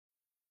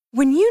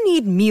When you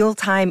need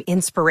mealtime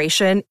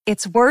inspiration,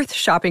 it's worth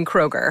shopping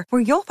Kroger,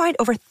 where you'll find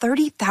over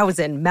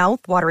 30,000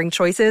 mouth-watering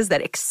choices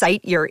that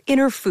excite your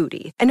inner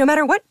foodie. And no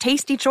matter what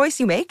tasty choice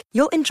you make,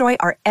 you'll enjoy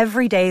our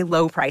everyday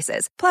low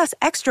prices, plus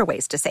extra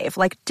ways to save,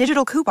 like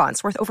digital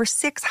coupons worth over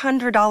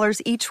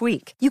 $600 each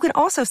week. You can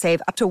also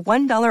save up to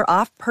 $1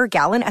 off per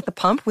gallon at the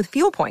pump with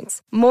fuel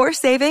points. More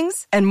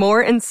savings and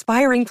more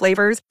inspiring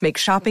flavors make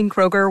shopping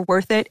Kroger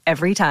worth it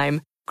every time.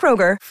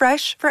 Kroger,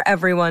 fresh for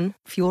everyone.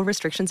 Fuel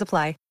restrictions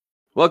apply.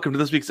 Welcome to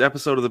this week's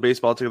episode of the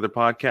Baseball Together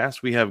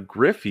podcast. We have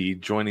Griffey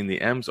joining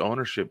the M's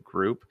ownership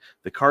group,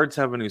 the Cards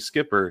have a new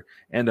skipper,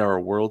 and our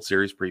World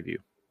Series preview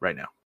right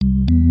now.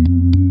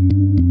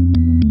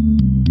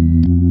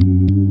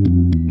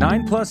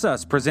 9+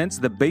 Us presents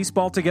the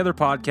Baseball Together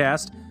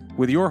podcast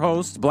with your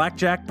hosts,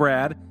 Blackjack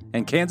Brad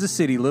and Kansas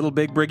City Little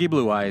Big Briggy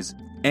Blue Eyes.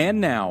 And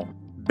now,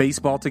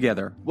 Baseball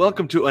Together.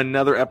 Welcome to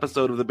another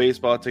episode of the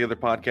Baseball Together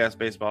podcast,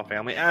 baseball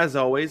family. As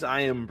always, I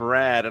am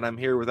Brad, and I'm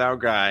here with our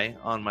guy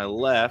on my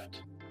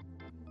left.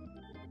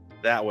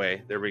 That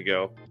way. There we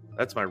go.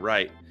 That's my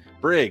right.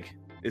 Brig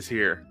is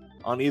here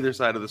on either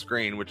side of the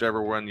screen,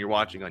 whichever one you're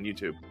watching on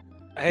YouTube.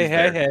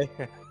 Hey.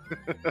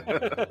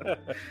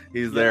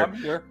 He's there. I'm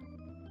here.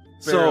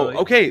 So, Barely.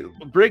 okay,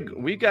 Brig,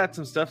 we got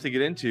some stuff to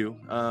get into.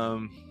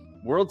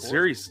 World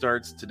Series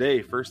starts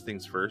today, first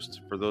things first.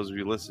 For those of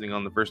you listening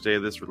on the first day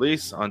of this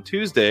release, on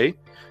Tuesday,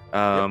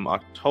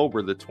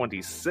 October the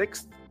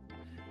 26th,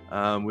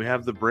 we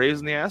have the Braves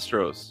and the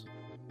Astros.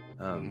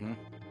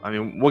 I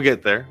mean, we'll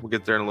get there. We'll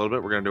get there in a little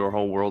bit. We're going to do our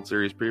whole World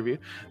Series preview.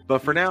 But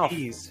for now,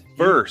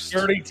 first,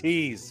 dirty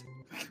tease.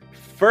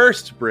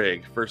 First,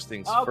 Brig, first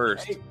things Okay.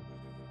 first.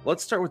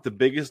 Let's start with the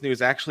biggest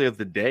news actually of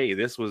the day.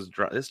 This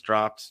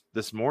dropped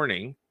this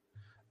morning.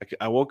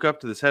 I woke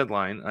up to this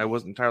headline. I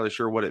wasn't entirely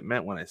sure what it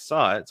meant when I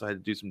saw it, so I had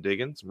to do some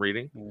digging, some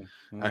reading.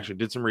 I actually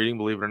did some reading,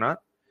 believe it or not.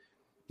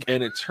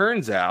 And it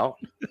turns out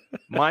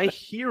my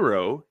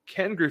hero,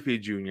 Ken Griffey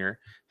Jr.,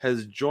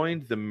 has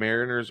joined the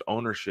Mariners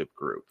ownership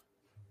group.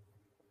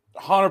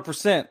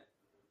 100%.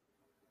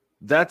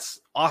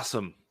 That's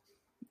awesome.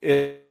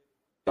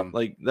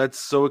 That's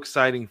so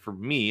exciting for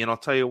me, and I'll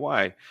tell you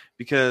why.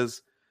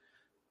 Because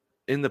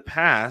in the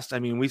past, I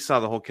mean, we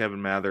saw the whole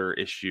Kevin Mather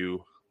issue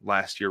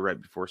last year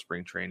right before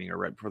spring training or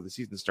right before the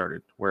season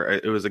started, where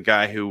it was a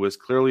guy who was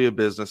clearly a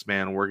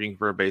businessman working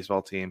for a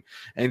baseball team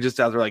and just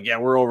out there like, yeah,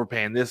 we're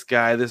overpaying this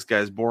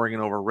guy's boring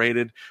and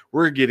overrated,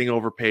 we're getting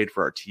overpaid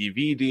for our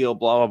TV deal,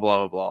 blah blah blah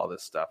blah blah, all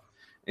this stuff.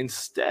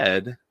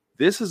 Instead,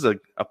 this is a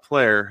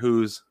player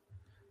who's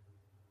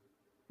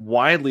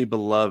widely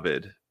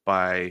beloved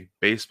by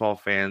baseball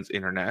fans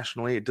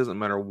internationally. It doesn't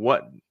matter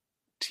what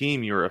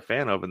team you're a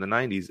fan of in the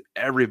 90s,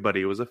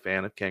 everybody was a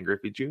fan of Ken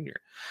Griffey Jr.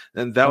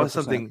 And that 100%. Was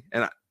something,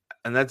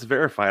 and that's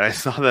verified. I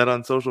saw that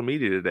on social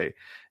media today.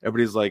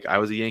 Everybody's like, I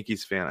was a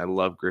Yankees fan, I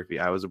love Griffey.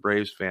 I was a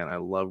Braves fan, I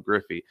love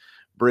Griffey.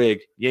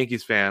 Brig,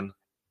 Yankees fan,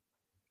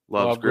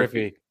 loves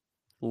Griffey.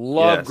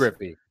 Love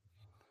Griffey.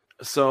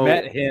 So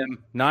met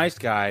him, nice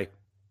guy.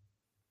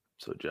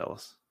 So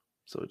jealous.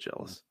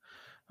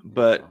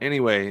 But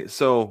anyway,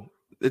 so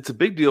it's a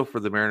big deal for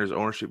the Mariners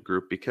ownership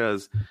group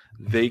because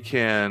they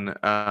can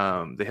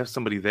they have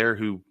somebody there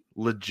who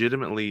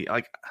legitimately,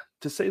 like,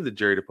 to say that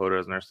Jerry Dipoto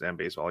doesn't understand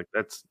baseball, like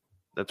that's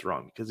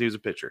wrong, because he was a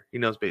pitcher. He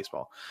knows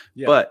baseball.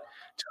 Yeah. But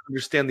to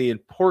understand the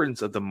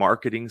importance of the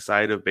marketing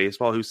side of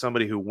baseball, who's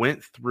somebody who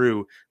went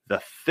through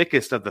the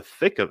thickest of the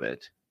thick of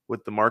it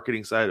with the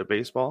marketing side of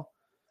baseball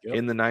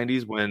in the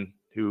 90s,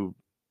 who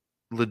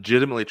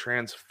legitimately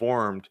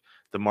transformed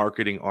the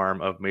marketing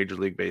arm of Major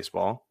League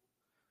Baseball.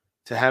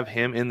 To have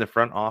him in the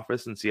front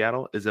office in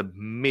Seattle is a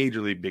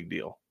majorly big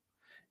deal.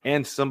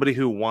 And somebody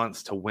who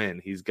wants to win.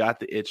 He's got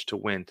the itch to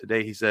win.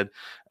 Today he said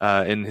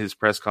in his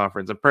press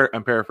conference,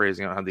 I'm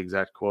paraphrasing, I don't have the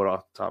exact quote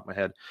off the top of my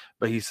head,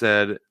 but he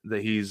said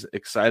that he's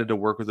excited to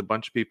work with a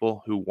bunch of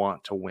people who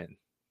want to win.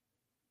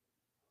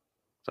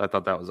 So I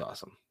thought that was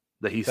awesome.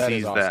 That he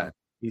sees that.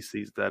 He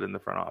sees that in the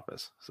front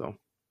office. So,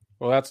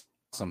 well, that's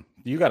awesome.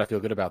 You got to feel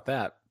good about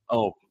that.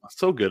 Oh,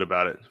 so good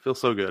about it. Feel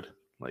so good.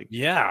 Like,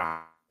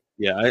 yeah.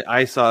 Yeah,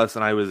 I saw this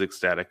and I was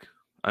ecstatic.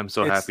 I'm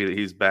so happy that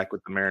he's back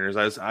with the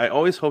Mariners. I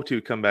always hoped he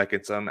would come back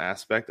in some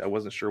aspect. I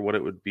wasn't sure what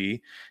it would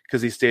be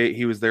because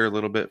he was there a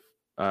little bit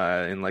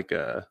in like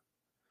it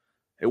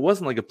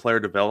wasn't like a player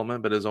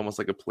development, but it was almost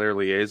like a player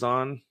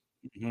liaison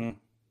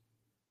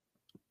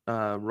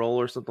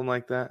role or something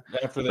like that.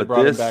 After they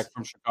brought him back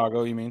from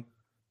Chicago, you mean?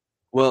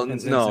 Well,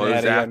 no,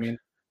 it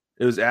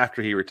was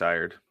after he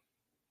retired.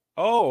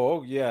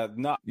 Oh yeah,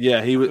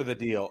 he was for the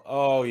deal.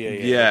 Oh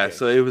yeah. Okay.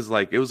 So it was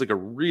like a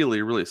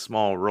really, really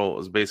small role. It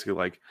was basically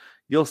like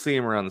you'll see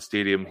him around the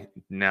stadium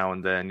now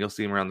and then. You'll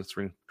see him around the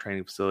spring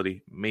training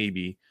facility,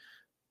 maybe,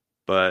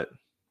 but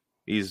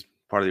he's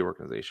part of the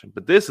organization.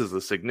 But this is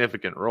a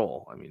significant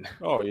role. I mean,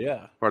 oh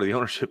yeah, part of the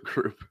ownership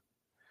group.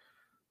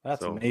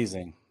 That's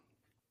amazing.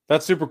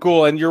 That's super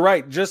cool. And you're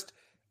right.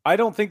 I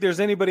don't think there's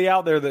anybody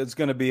out there that's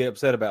going to be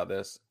upset about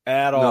this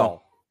at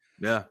all.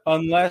 Yeah.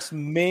 Unless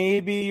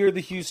maybe you're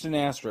the Houston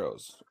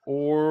Astros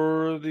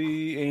or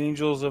the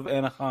Angels of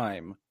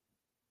Anaheim.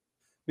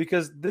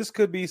 because this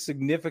could be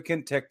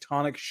significant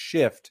tectonic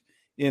shift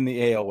in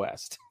the AL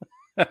West.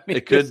 I mean,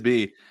 it could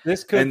be.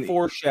 This could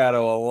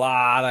foreshadow a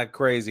lot of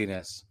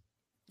craziness.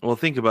 Well,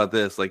 think about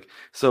this. Like,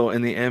 so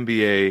in the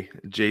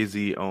NBA,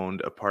 Jay-Z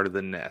owned a part of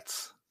the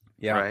Nets.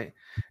 Yeah. Right.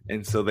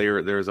 And so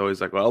there was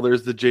always like, well,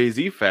 there's the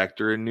Jay-Z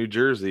factor in New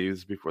Jersey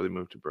before they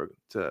moved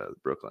to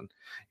Brooklyn.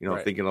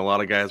 Thinking a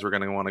lot of guys were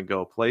going to want to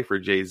go play for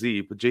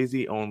Jay-Z, but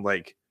Jay-Z owned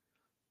like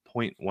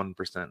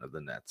 0.1% of the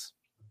Nets.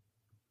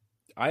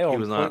 I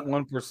own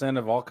 0.1%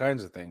 of all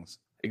kinds of things.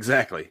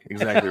 Exactly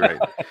right.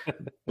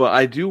 But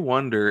I do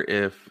wonder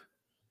if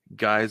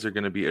guys are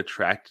going to be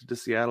attracted to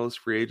Seattle as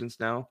free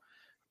agents now,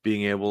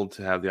 being able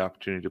to have the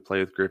opportunity to play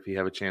with Griffey,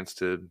 have a chance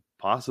to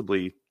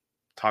possibly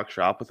talk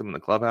shop with him in the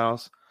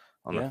clubhouse,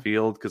 on the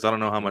field, because I don't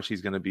know how much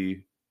he's going to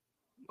be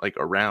like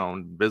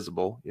around,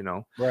 visible.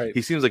 Right?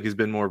 He seems like he's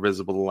been more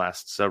visible the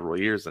last several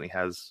years than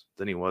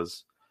he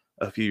was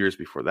a few years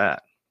before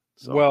that.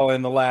 So. Well,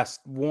 in the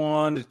last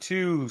 1 to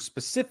 2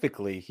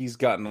 specifically, he's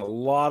gotten a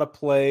lot of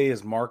play.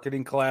 His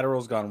marketing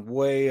collateral's gone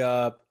way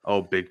up.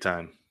 Oh, big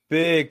time.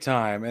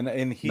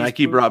 And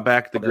Nike brought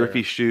back the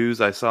Griffey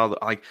shoes. I saw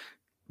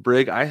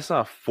Brig, I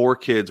saw 4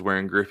 kids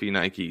wearing Griffey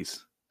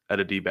Nikes at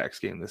a D-backs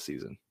game this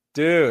season.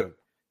 Dude.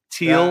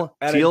 Teal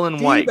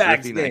and white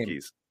Griffey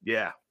Nikes.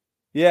 Yeah.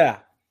 Yeah.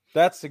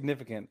 That's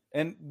significant.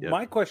 And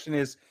my question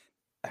is,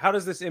 how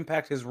does this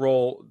impact his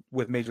role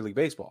with Major League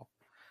Baseball?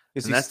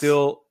 Is he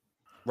still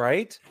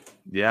right?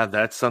 Yeah,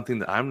 that's something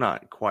that I'm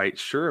not quite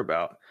sure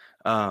about.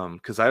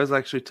 Because I was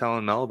actually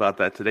telling Mel about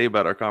that today,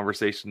 about our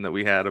conversation that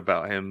we had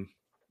about him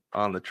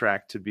on the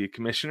track to be a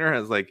commissioner. I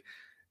was like,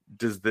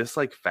 does this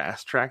like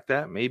fast track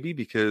that maybe?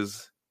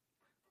 Because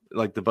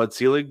like the Bud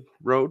Selig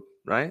road,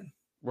 right?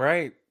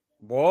 Right.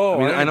 Whoa. I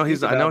mean, I know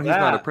he's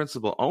not a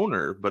principal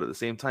owner, but at the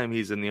same time,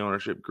 he's in the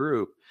ownership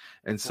group.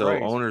 And so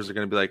owners are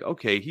going to be like,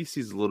 okay, he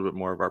sees a little bit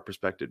more of our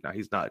perspective now.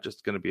 He's not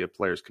just going to be a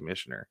player's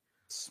commissioner.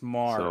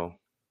 Smart. So,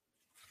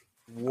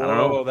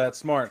 whoa, that's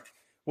smart.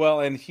 Well,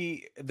 and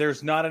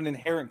there's not an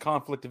inherent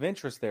conflict of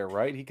interest there,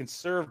 right? He can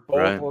serve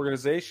both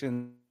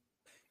organizations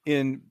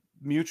in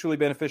mutually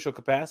beneficial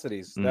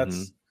capacities.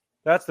 Mm-hmm.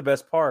 That's the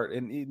best part.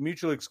 And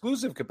mutually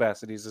exclusive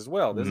capacities as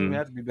well. It doesn't even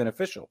have to be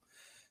beneficial.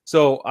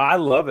 So I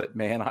love it,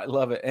 man. I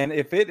love it. And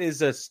if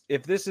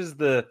this is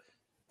the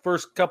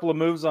first couple of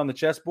moves on the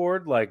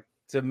chessboard, like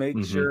to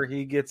make sure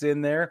he gets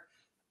in there,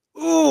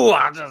 ooh,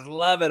 I just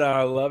love it.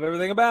 I love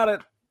everything about it.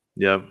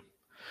 Yep.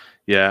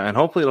 Yeah, and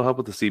hopefully it'll help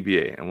with the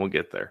CBA, and we'll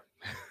get there.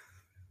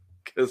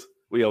 Because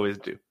we always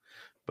do.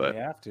 But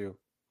we have to.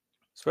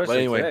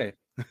 Especially today.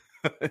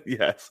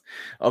 Yes.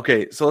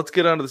 Okay, so let's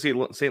get on to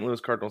the St. Louis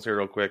Cardinals here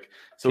real quick.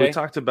 So we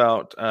talked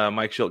about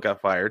Mike Shildt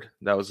got fired.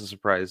 That was a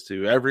surprise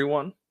to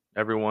everyone.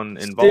 Everyone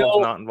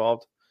involved, not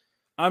involved.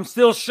 I'm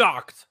still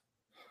shocked.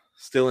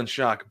 Still in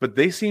shock. But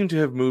they seem to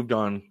have moved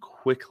on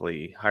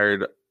quickly.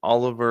 Hired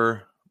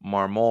Oliver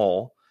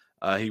Marmol.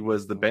 He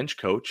was the bench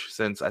coach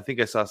since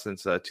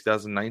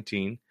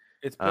 2019.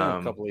 It's been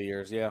a couple of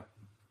years, yeah.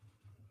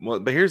 Well,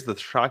 but here's the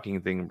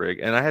shocking thing, Brig.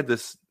 And I had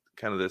this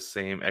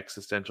same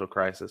existential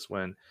crisis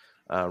when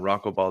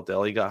Rocco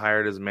Baldelli got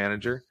hired as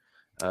manager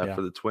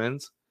for the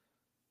Twins.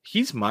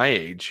 He's my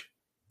age.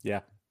 Yeah.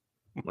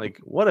 Like,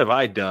 what have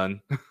I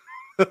done?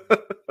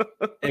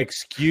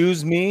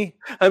 Excuse me?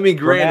 I mean,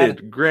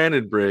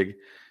 granted, Brig,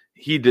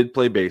 he did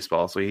play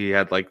baseball, so he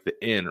had like the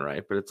in,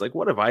 right? But it's like,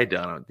 what have I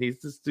done?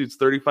 This dude's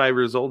 35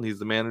 years old, and he's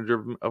the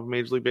manager of a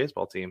Major League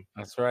Baseball team.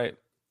 That's right.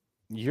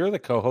 You're the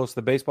co-host of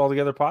the Baseball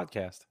Together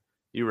podcast.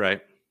 You're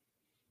right.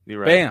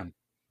 Bam.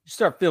 You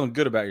start feeling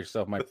good about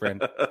yourself, my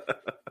friend.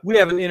 We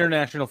have an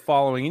international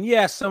following, and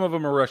yes, some of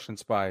them are Russian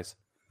spies,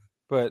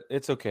 but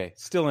it's okay.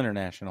 Still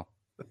international.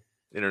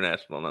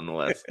 International,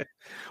 nonetheless.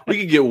 We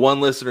could get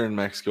one listener in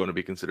Mexico to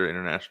be considered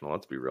international.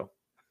 Let's be real.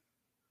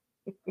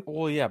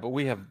 Well, yeah, but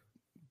we have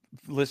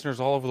listeners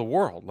all over the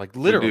world, like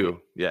literally. We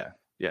do.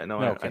 Yeah.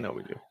 No, okay. I know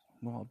we do.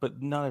 Well,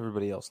 but not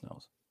everybody else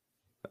knows.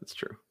 That's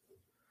true.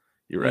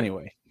 You're right.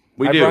 Anyway,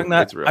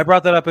 I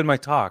brought that up in my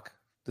talk.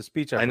 The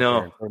speech I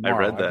know. I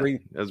read that.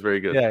 That was very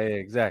good. Yeah,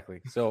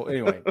 exactly. So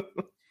anyway,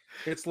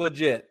 it's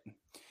legit.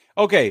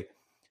 Okay.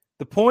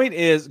 The point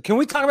is, can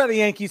we talk about the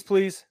Yankees,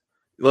 please?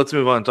 Let's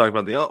move on and talk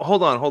about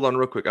hold on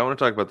real quick. I want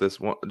to talk about this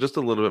just a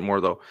little bit more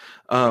though.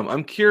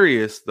 I'm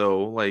curious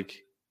though,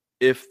 like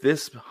if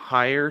this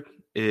hire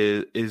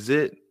is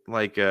it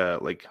like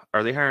are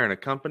they hiring a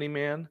company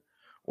man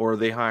or are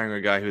they hiring a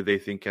guy who they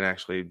think can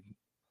actually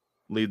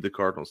lead the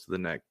Cardinals to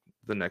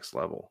the next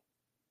level?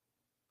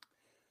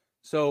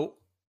 So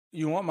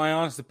you want my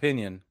honest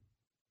opinion?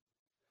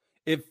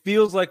 It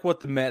feels like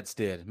what the Mets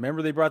did.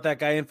 Remember they brought that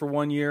guy in for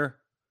 1 year?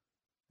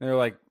 They're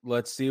like,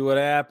 let's see what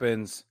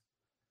happens.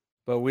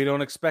 But we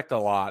don't expect a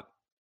lot.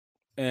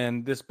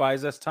 And this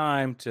buys us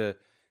time to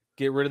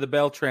get rid of the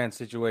Beltran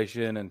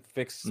situation and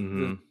fix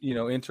the,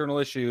 internal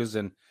issues.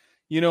 And,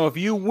 if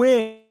you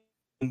win,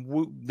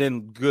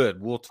 then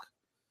good.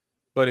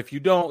 But if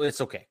you don't,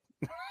 it's okay.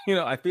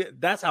 I feel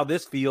that's how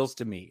this feels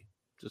to me,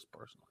 just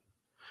personally.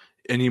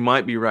 And you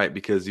might be right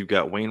because you've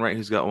got Wainwright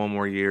who's got one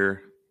more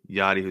year.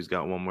 Yachty, who's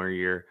got one more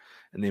year,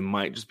 and they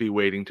might just be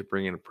waiting to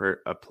bring in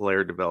a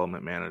player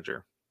development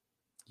manager.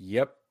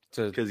 Yep.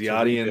 Because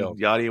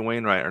Yachty and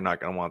Wainwright are not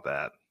going to want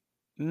that.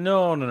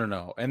 No.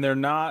 And they're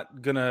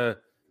not going to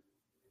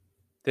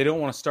 – they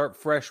don't want to start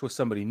fresh with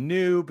somebody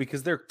new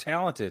because they're a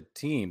talented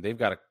team. They've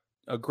got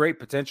a great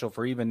potential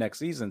for even next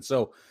season.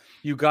 So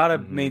you got to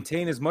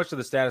maintain as much of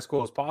the status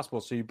quo as possible.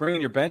 So you bring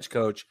in your bench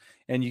coach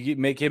and you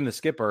make him the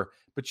skipper,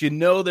 but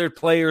their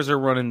players are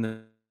running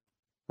the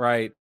 –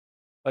 right?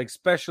 Like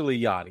especially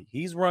Yachty.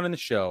 He's running the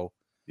show.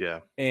 Yeah.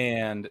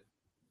 And –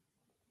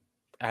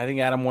 I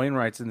think Adam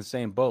Wainwright's in the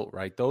same boat,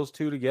 right? Those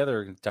two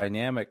together,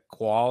 dynamic,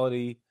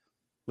 quality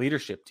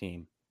leadership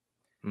team.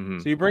 Mm-hmm.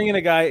 So you bring in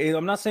a guy,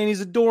 I'm not saying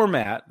he's a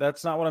doormat.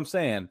 That's not what I'm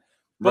saying.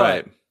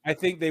 But right. I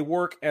think they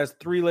work as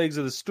three legs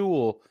of the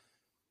stool,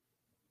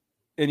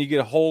 and you get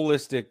a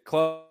holistic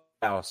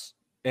clubhouse,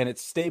 and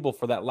it's stable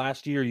for that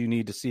last year you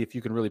need to see if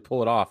you can really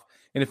pull it off.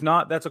 And if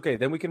not, that's okay.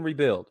 Then we can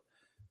rebuild.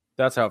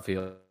 That's how it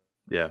feels.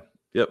 Yeah.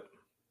 Yep.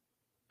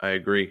 I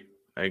agree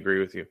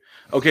with you.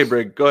 Okay,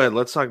 Brig, go ahead.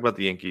 Let's talk about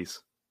the Yankees.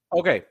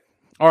 Okay.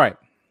 All right.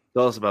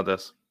 Tell us about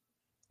this.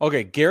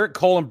 Okay. Garrett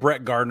Cole and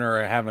Brett Gardner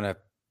are having a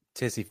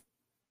tissy.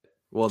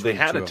 Well, they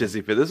had a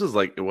tissy fit. This was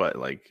like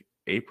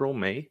April,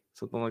 May,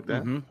 something like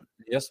that? Mm-hmm.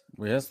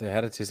 Yes, they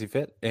had a tissy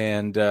fit.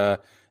 And the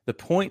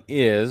point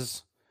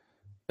is,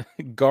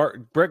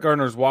 Brett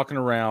Gardner's walking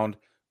around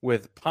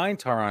with pine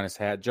tar on his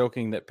hat,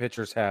 joking that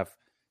pitchers have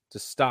to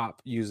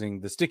stop using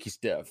the sticky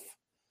stuff,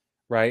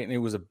 right? And it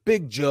was a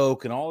big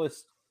joke and all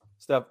this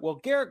stuff. Well,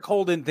 Garrett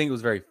Cole didn't think it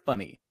was very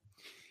funny.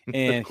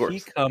 And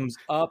he comes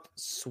up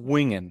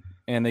swinging,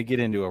 and they get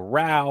into a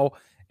row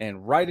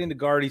and right into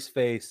Gardy's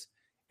face.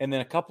 And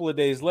then a couple of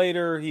days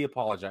later, he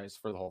apologized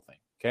for the whole thing.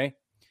 Okay.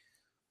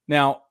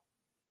 Now,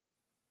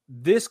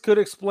 this could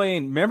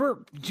explain.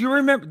 Do you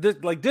remember this?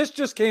 Like, this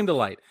just came to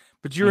light.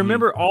 But do you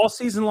remember all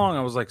season long,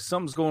 I was like,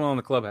 something's going on in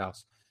the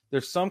clubhouse.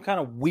 There's some kind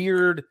of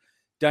weird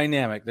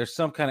dynamic. There's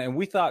some kind of, and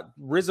we thought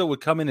Rizzo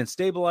would come in and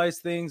stabilize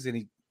things, and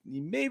he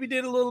maybe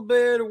did a little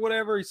bit or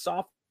whatever. He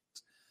softened,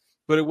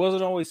 but it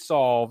wasn't always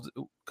solved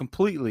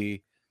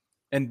completely.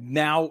 And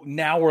now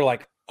we're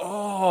like,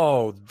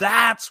 oh,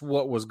 that's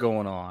what was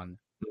going on.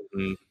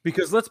 Mm-hmm.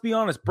 Because let's be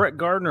honest, Brett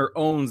Gardner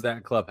owns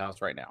that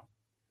clubhouse right now.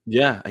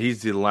 Yeah,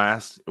 he's the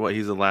last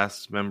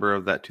member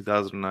of that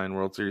 2009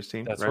 World Series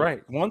team. That's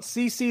right. Once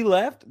CC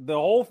left, the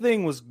whole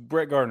thing was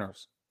Brett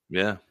Gardner's.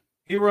 Yeah.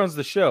 He runs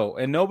the show,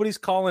 and nobody's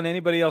calling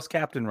anybody else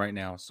captain right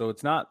now. So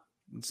it's not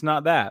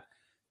that.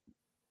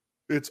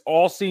 It's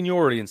all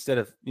seniority instead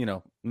of,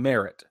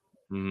 merit.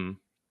 Mm-hmm.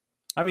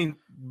 I mean,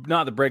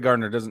 not that Brett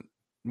Gardner doesn't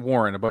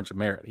warrant a bunch of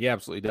merit. He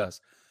absolutely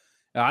does.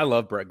 Now, I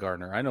love Brett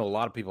Gardner. I know a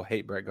lot of people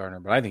hate Brett Gardner,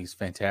 but I think he's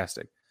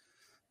fantastic.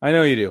 I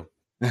know you do.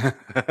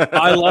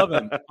 I love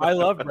him. I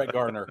love Brett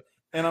Gardner.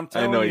 And I'm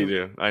telling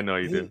you. I know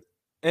you do.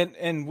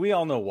 And we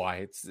all know why.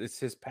 It's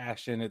his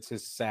passion. It's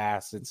his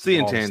sass. It's the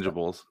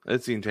intangibles.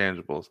 It's the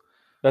intangibles.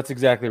 That's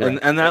exactly right.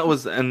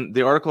 And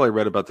the article I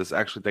read about this,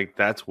 actually think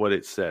that's what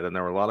it said. And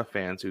there were a lot of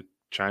fans who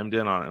chimed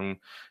in on it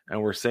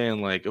and were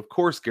saying, like, of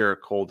course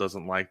Garrett Cole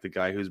doesn't like the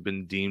guy who's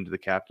been deemed the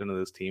captain of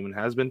this team and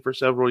has been for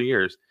several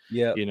years.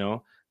 Yeah.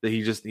 That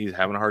he's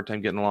having a hard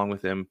time getting along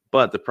with him.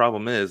 But the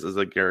problem is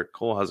that Garrett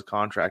Cole has a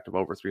contract of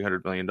over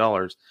 $300 million.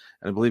 And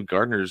I believe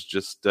Gardner's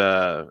just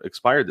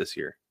expired this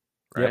year.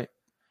 Right. Yep.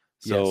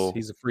 So yes,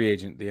 he's a free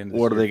agent at the end of this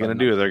what are they going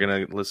to do? They're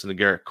going to listen to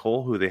Garrett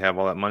Cole, who they have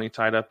all that money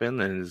tied up in,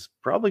 and is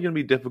probably going to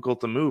be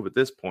difficult to move at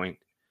this point.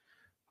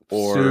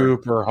 Or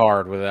super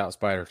hard without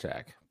Spider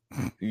Tack.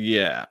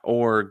 Yeah.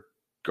 Or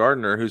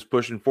Gardner, who's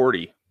pushing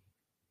 40.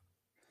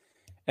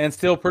 And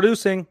still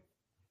producing.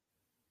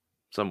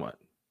 Somewhat.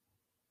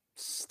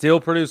 Still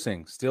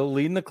producing. Still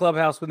leading the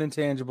clubhouse with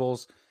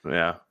intangibles.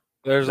 Yeah.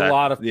 There's a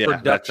lot of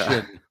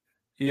production,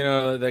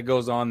 that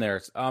goes on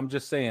there. I'm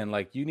just saying,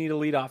 like, you need a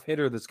leadoff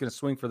hitter that's going to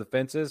swing for the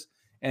fences,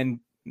 and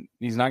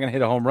he's not going to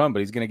hit a home run, but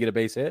he's going to get a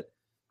base hit.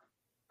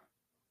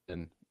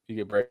 And you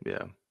get break.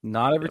 Yeah.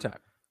 Not every time.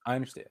 I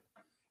understand.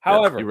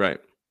 However, you're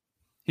right.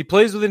 He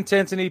plays with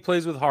intensity,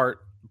 plays with heart.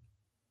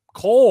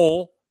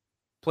 Cole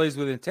plays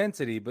with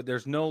intensity, but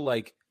there's no,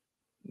 like...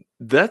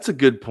 That's a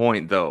good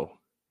point, though.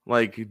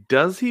 Like,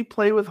 does he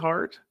play with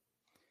heart?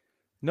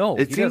 No,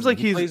 it seems like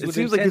he's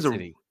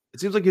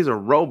a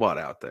robot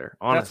out there.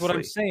 Honestly, that's what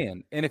I'm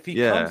saying. And if he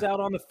comes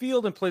out on the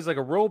field and plays like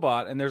a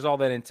robot, and there's all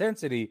that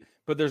intensity,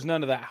 but there's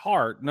none of that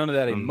heart, none of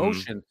that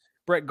emotion.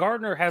 Brett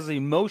Gardner has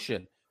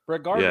emotion.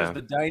 Brett Gardner is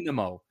the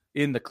dynamo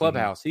in the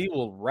clubhouse. He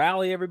will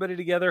rally everybody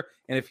together,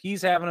 and if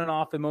he's having an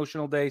off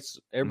emotional day,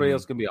 everybody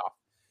else can be off.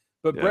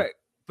 But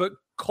but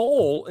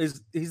Cole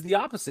he's the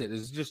opposite.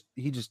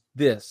 He just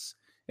this.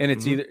 And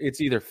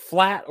it's either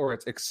flat or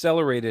it's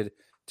accelerated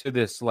to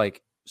this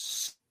like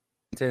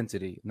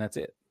intensity, and that's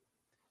it.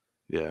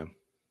 Yeah.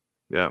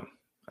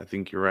 I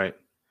think you're right.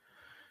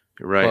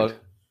 You're right.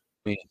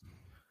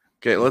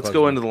 Okay, let's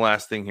go into the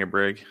last thing here,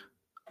 Brig.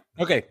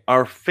 Okay,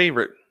 our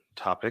favorite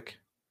topic,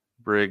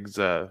 Brig's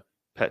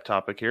pet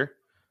topic here.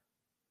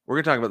 We're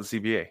gonna talk about the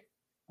CBA.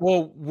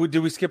 Well,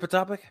 did we skip a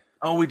topic?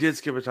 Oh, we did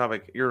skip a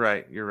topic. You're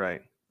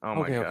right. Oh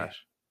my gosh.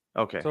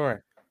 Okay. Sorry.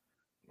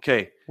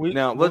 Okay.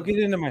 Now we'll get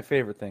into my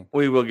favorite thing.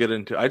 We will get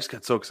into. I just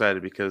got so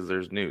excited because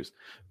there's news.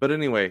 But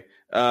anyway,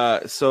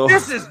 so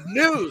this is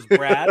news,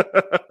 Brad.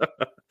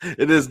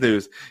 It is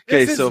news.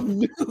 Okay, this is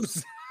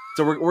news.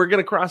 So we're going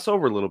to cross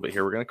over a little bit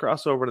here. We're going to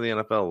cross over to the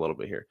NFL a little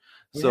bit here.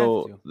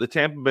 So the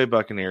Tampa Bay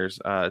Buccaneers,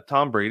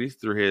 Tom Brady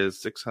threw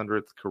his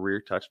 600th career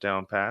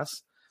touchdown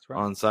pass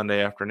on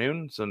Sunday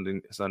afternoon,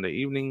 Sunday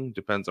evening,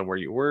 depends on where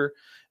you were.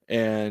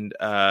 And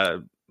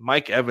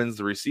Mike Evans,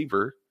 the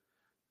receiver,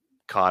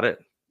 caught it.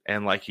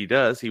 And like he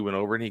does, he went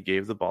over and he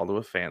gave the ball to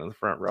a fan in the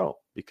front row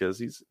because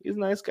he's a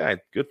nice guy.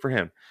 Good for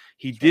him.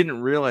 He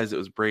didn't realize it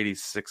was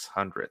Brady's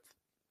 600th.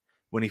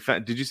 When he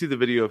did you see the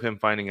video of him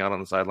finding out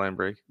on the sideline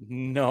break?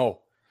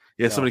 No.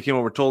 Yeah, somebody came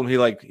over, told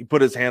him, he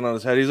put his hand on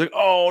his head. He's like,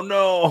 "Oh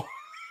no!"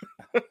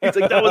 He's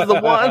like, "That was the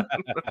one."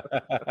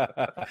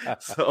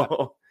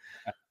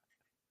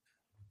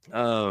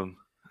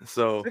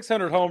 So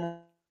 600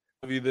 home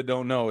of you that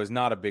don't know is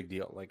not a big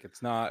deal. Like,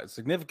 it's not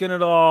significant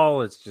at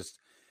all. It's just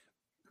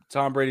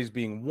Tom Brady's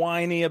being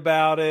whiny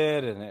about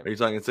it. And are you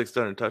talking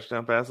 600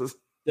 touchdown passes?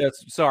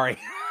 Sorry.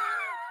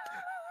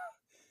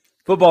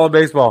 Football and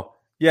baseball.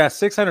 Yeah,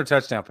 600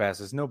 touchdown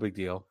passes. No big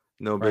deal.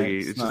 No biggie.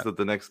 Right? It's just that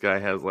the next guy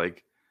has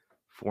like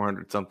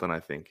 400 something, I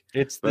think.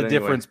 It's the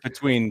difference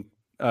between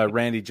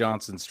Randy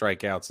Johnson's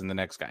strikeouts and the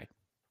next guy.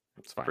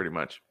 It's fine. Pretty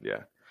much.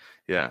 Yeah.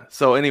 Yeah.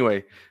 So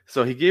anyway,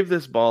 he gave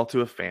this ball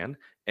to a fan,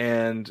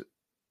 and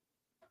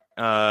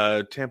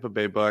Tampa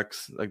Bay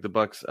Bucks, like the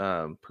Bucks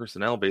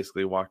personnel,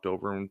 basically walked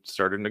over and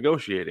started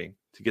negotiating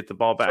to get the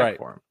ball back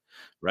for him.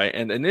 Right.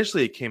 And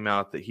initially it came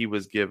out that he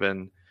was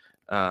given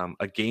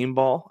a game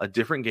ball, a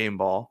different game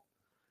ball,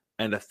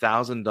 and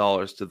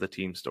 $1,000 to the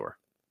team store.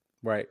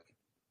 Right.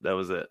 That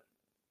was it.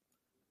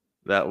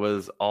 That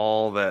was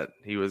all that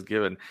he was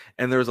given.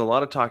 And there was a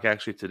lot of talk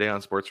actually today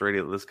on sports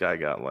radio that this guy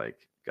got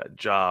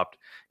jobbed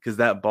because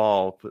that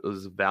ball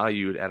was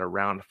valued at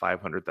around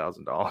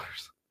 $500,000.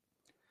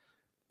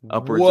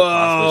 Upwards of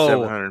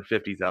possibly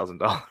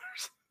 $750,000.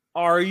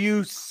 Are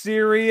you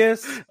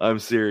serious? I'm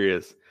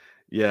serious.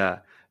 Yeah.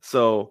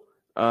 So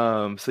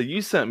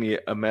you sent me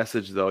a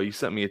message though. You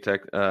sent me an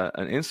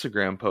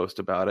Instagram post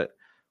about it.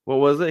 What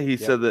was it? They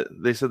said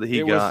that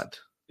he got.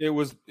 It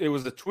was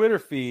a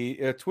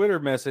Twitter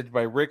message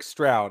by Rick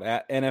Stroud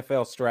at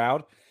NFL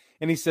Stroud,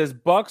 and he says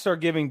Bucks are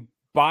giving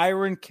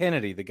Byron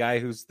Kennedy, the guy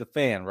who's the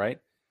fan, right,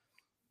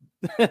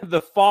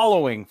 the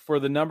following for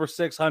the number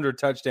 600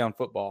 touchdown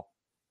football.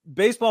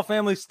 Baseball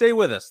family, stay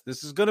with us.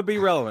 This is going to be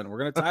relevant. We're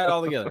going to tie it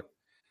all together.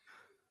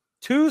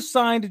 2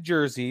 signed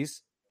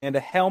jerseys and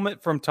a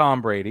helmet from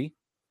Tom Brady,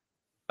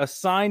 a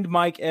signed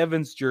Mike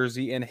Evans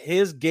jersey and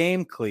his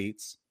game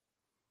cleats,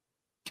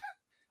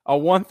 a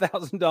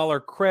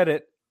 $1,000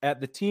 credit at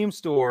the team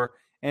store,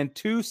 and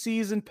 2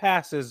 season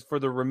passes for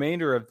the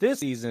remainder of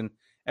this season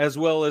as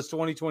well as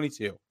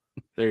 2022.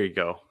 There you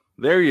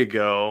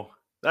go.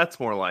 That's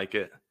more like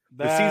it.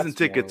 The season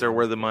tickets are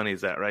where the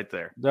money's at right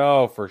there.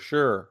 No, for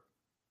sure.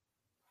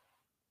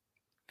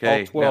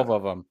 Okay, all 12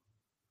 of them.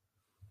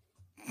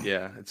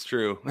 Yeah, it's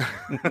true.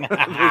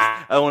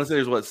 I want to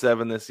say there's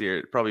 7 this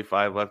year, probably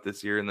 5 left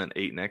this year, and then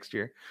 8 next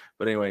year.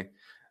 But anyway,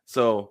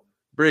 so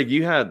Brig,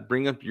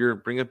 bring up your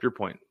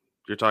point.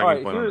 Your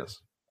talking point on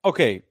this.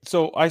 Okay,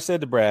 so I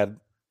said to Brad,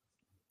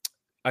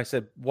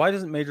 why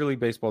doesn't Major League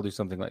Baseball do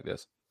something like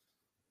this?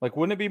 Like,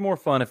 wouldn't it be more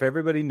fun if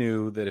everybody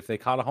knew that if they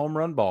caught a home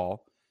run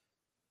ball,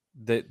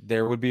 that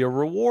there would be a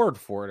reward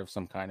for it of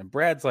some kind? And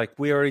Brad's like,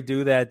 we already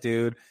do that,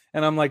 dude.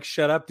 And I'm like,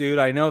 shut up, dude.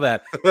 I know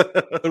that.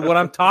 But what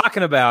I'm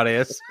talking about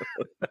is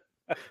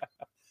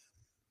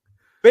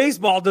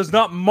baseball does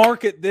not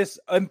market this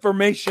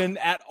information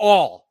at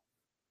all.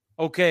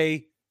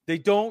 Okay? They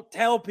don't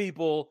tell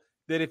people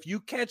that if you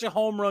catch a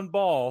home run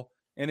ball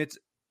and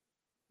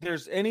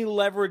there's any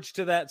leverage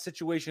to that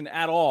situation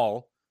at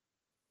all,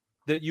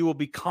 that you will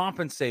be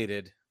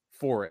compensated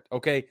for it.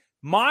 Okay.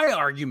 My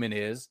argument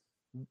is,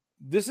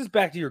 this is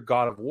back to your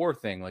God of War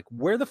thing. Like,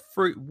 what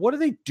are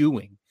they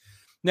doing?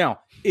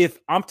 Now,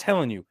 I'm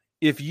telling you,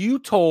 if you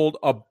told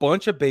a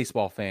bunch of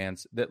baseball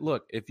fans that,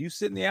 look, if you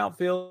sit in the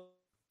outfield,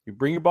 you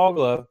bring your ball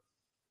glove,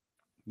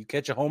 you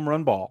catch a home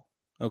run ball,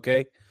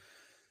 okay?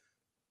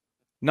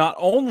 Not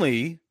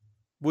only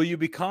will you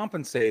be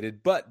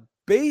compensated, but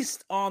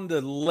based on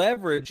the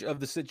leverage of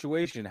the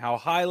situation, how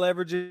high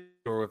leverage is,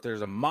 or if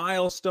there's a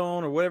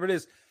milestone or whatever it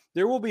is,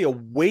 there will be a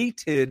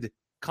weighted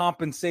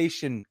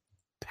compensation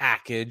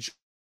package,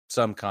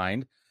 some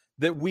kind,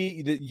 that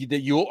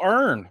you'll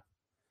earn.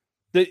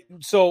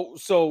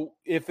 So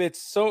if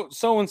it's so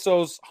and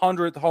so's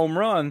 100th home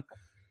run,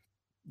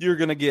 you're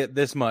going to get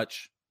this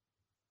much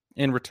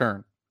in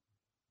return.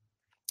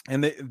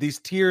 And these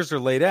tiers are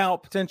laid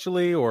out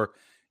potentially, or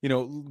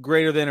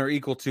greater than or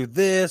equal to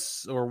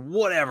this, or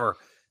whatever,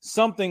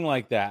 something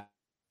like that.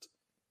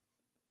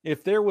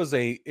 If there was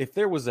a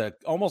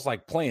almost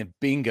like playing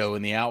bingo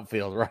in the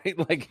outfield, right?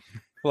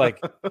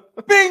 Like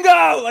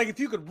bingo! Like, if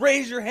you could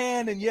raise your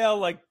hand and yell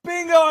like,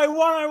 bingo,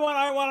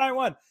 I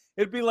won.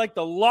 It'd be like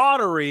the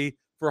lottery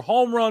for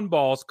home run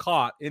balls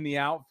caught in the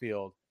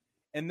outfield.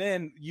 And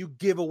then you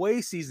give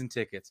away season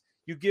tickets.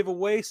 You give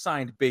away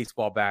signed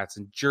baseball bats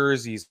and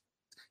jerseys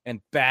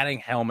and batting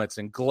helmets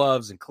and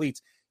gloves and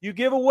cleats. You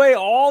give away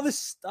all this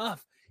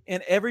stuff,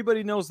 and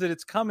everybody knows that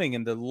it's coming.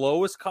 And the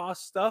lowest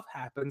cost stuff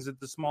happens at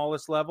the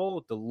smallest level,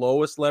 with the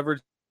lowest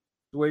leverage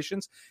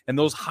situations, and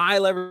those high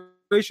leverage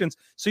situations.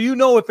 So you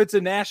know if it's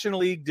a National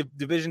League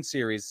Division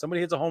Series,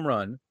 somebody hits a home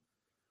run,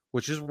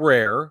 which is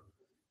rare,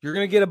 you're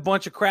going to get a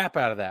bunch of crap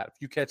out of that if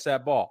you catch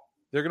that ball.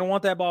 They're going to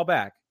want that ball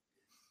back.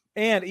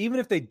 And even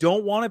if they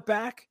don't want it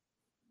back,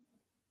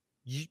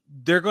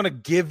 they're going to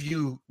give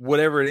you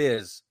whatever it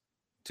is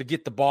to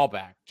get the ball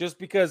back, just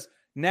because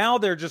now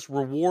they're just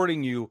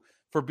rewarding you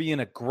for being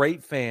a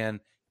great fan,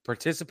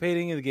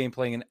 participating in the game,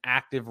 playing an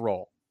active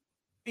role.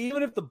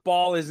 Even if the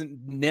ball isn't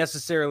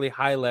necessarily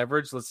high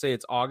leverage, let's say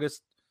it's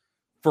August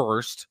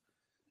 1st,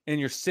 and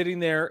you're sitting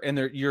there and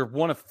you're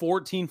one of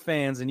 14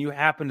 fans and you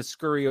happen to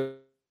scurry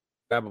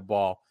grab a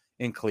ball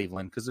in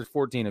Cleveland because there's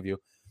 14 of you.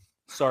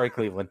 Sorry,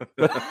 Cleveland.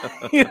 But,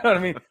 you know what I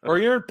mean? Or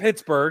you're in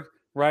Pittsburgh,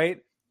 right?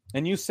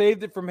 And you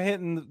saved it from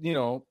hitting,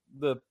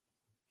 the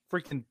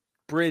freaking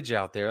bridge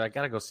out there. I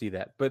got to go see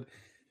that. But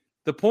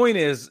the point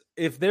is,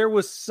 if there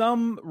was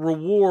some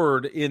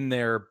reward in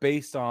there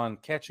based on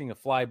catching a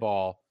fly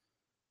ball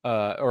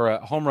or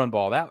a home run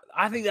ball,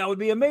 I think that would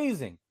be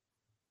amazing.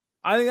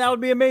 Okay.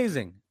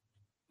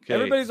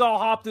 Everybody's all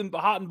hot and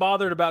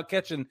bothered about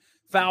catching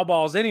foul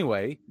balls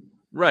anyway.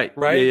 Right.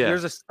 Yeah.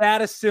 There's a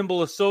status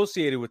symbol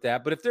associated with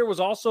that. But if there was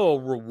also a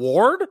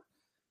reward,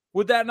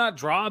 would that not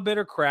draw a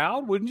better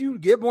crowd? Wouldn't you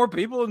get more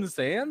people in the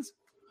stands?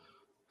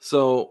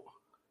 So,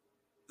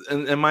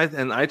 and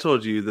I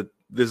told you that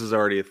this is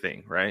already a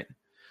thing, right?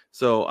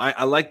 So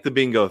I like the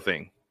bingo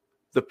thing.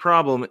 The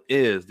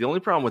only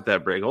problem with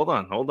that, Brig, hold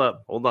on.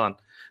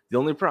 The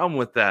only problem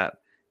with that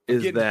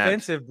is that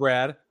defensive,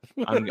 Brad.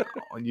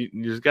 you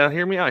just got to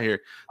hear me out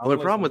here. The only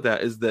problem with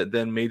that is that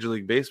then Major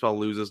League Baseball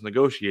loses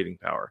negotiating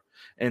power.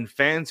 And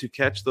fans who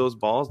catch those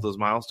balls, those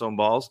milestone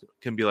balls,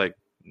 can be like,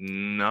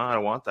 no, I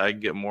don't want that. I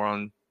can get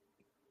more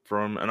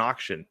from an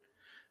auction.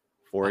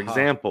 For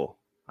example,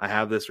 I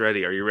have this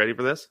ready. Are you ready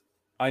for this?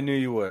 I knew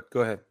you would.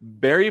 Go ahead.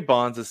 Barry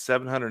Bonds'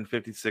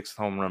 756th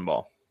home run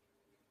ball.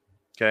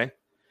 Okay?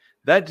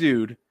 That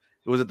dude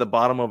was at the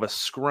bottom of a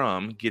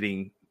scrum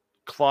getting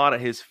clawed at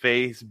his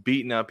face,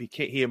 beaten up.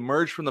 He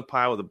emerged from the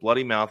pile with a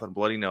bloody mouth and a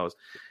bloody nose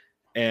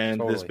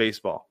and this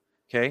baseball.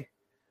 Okay?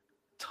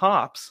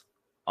 Topps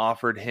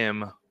offered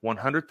him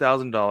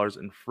 $100,000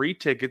 in free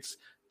tickets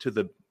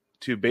to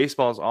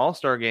baseball's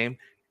All-Star game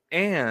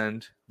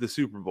and the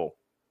Super Bowl.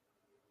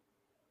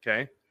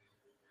 Okay?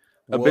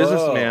 A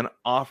businessman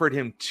offered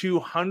him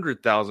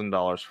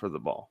 $200,000 for the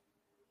ball.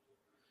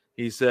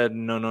 He said,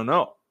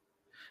 no.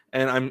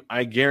 And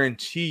I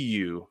guarantee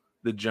you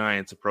the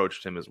Giants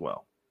approached him as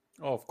well.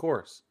 Oh, of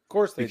course. Of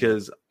course they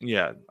did.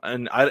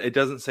 It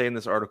doesn't say in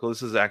this article.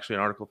 This is actually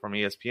an article from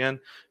ESPN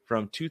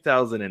from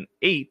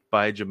 2008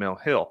 by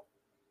Jamel Hill.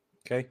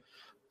 Okay.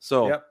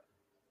 So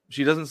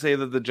she doesn't say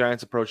that the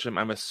Giants approached him.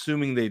 I'm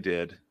assuming they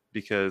did,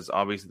 because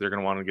obviously they're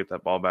going to want to get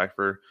that ball back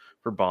for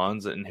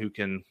Bonds, and who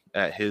can,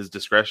 at his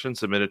discretion,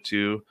 submit it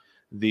to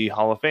the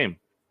Hall of Fame.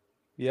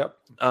 Yep.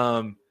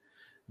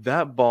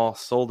 That ball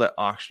sold at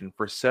auction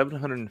for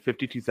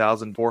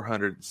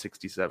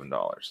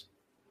 $752,467.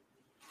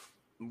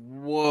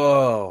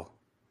 Whoa.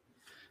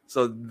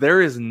 So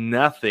there is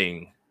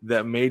nothing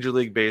that Major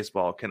League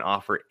Baseball can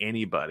offer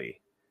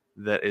anybody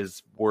that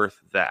is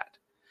worth that.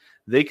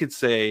 They could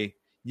say,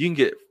 you can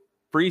get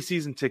free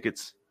season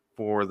tickets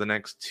for the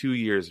next 2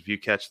 years if you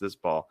catch this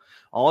ball.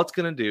 All it's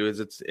going to do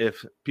is,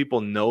 if people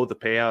know the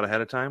payout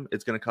ahead of time,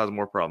 it's going to cause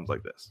more problems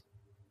like this.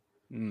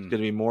 It's going to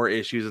be more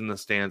issues in the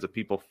stands of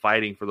people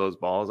fighting for those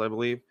balls, I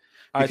believe.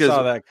 I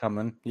saw that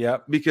coming.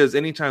 Yep. Because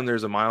anytime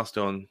there's a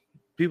milestone,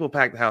 people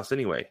pack the house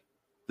anyway.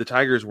 The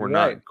Tigers were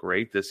not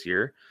great this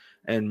year,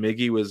 and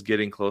Miggy was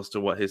getting close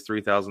to his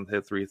 3,000th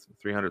hit,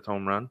 300th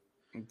home run.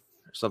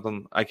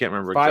 Something I can't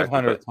remember exactly.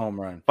 500th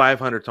home run.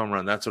 500th home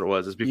run. That's what it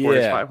was. It's before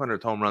his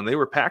 500th home run. They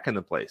were packing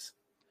the place.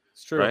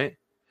 It's true. Right?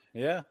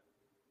 Yeah.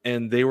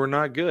 And they were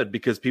not good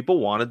because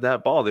people wanted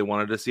that ball. They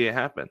wanted to see it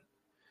happen.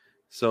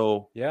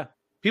 So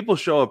people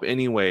show up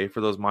anyway for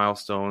those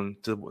milestones,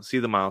 to see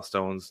the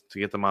milestones, to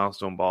get the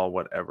milestone ball,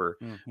 whatever.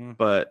 Mm-hmm.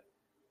 But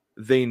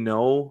they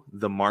know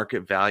the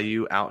market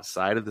value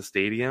outside of the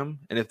stadium.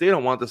 And if they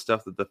don't want the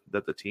stuff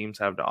that the teams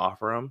have to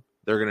offer them,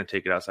 they're going to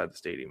take it outside the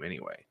stadium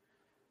anyway.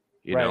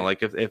 You know,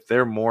 like if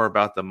they're more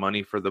about the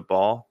money for the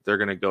ball, they're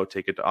going to go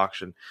take it to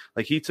auction.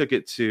 Like he took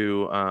it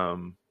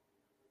to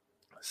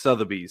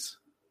Sotheby's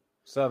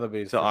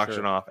to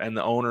auction off. And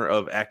the owner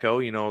of Echo,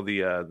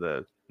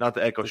 the not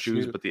the Echo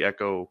shoes, but the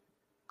Echo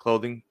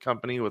clothing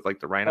company with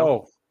like the rhino.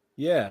 Oh,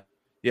 yeah.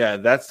 Yeah,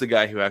 that's the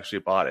guy who actually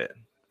bought it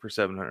for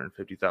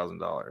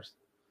 $750,000.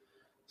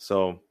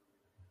 So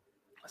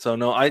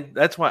no,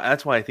 that's why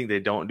I think they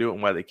don't do it,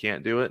 and why they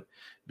can't do it,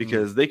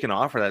 because they can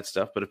offer that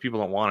stuff, but if people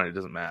don't want it, it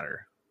doesn't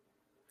matter.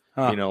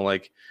 Huh.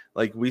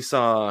 Like we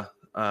saw,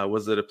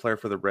 was it a player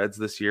for the Reds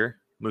this year?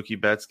 Mookie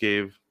Betts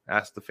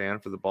asked the fan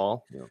for the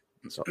ball.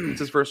 So it's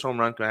his first home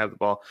run. Can I have the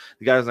ball?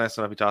 The guy was nice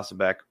enough. He tossed it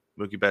back.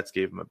 Mookie Betts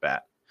gave him a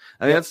bat.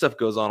 I mean, that stuff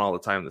goes on all the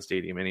time in the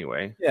stadium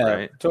anyway. Yeah,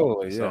 right?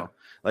 totally. So, Yeah.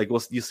 like,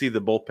 you see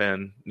the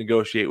bullpen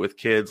negotiate with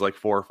kids, like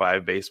 4 or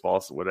 5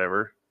 baseballs,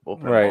 whatever,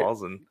 bullpen Right.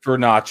 balls, and For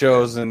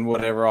nachos and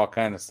whatever, all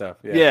kind of stuff.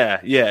 yeah,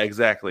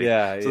 exactly.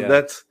 Yeah. So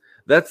yeah.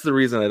 that's the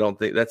reason I don't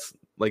think that's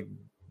like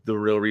the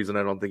real reason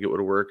I don't think it would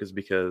work is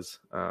because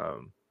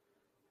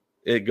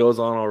it goes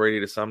on already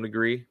to some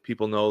degree.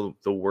 People know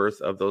the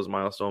worth of those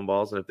milestone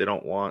balls, and if they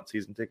don't want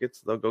season tickets,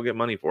 they'll go get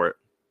money for it,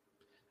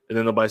 and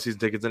then they'll buy season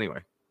tickets anyway.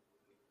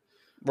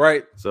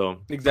 Right. So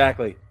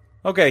Exactly.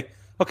 Okay,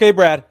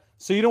 Brad.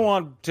 So you don't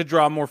want to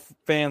draw more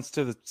fans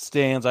to the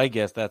stands. I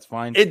guess that's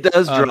fine. it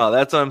does draw.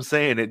 That's what I'm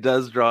saying. It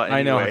does draw anyway.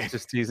 I know. I'm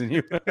just teasing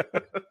you.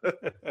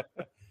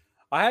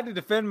 I had to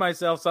defend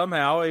myself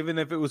somehow, even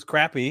if it was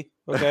crappy.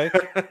 Okay.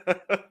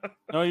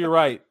 No, you're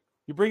right.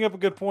 You bring up a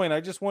good point.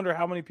 I just wonder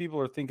how many people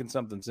are thinking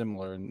something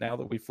similar. And now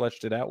that we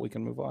fleshed it out, we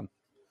can move on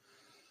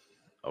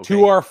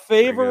to our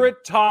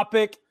favorite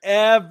topic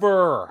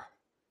ever.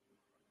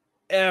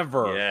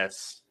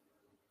 Yes.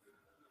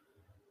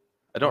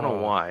 I don't know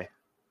why.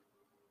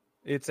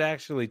 It's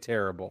actually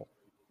terrible.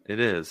 It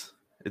is.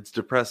 It's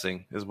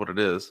depressing, is what it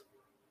is.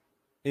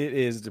 It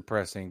is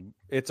depressing.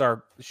 It's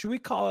our, should we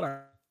call it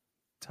our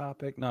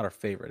topic? Not our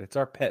favorite. It's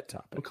our pet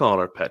topic. We'll call it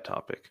our pet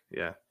topic.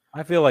 Yeah.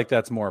 I feel like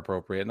that's more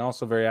appropriate and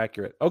also very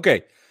accurate.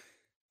 Okay.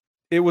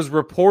 It was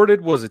reported,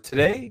 was it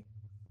today?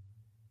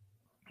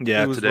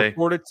 Yeah, it was today.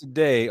 reported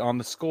today on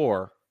the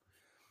Score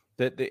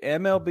that the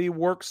MLB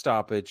work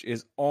stoppage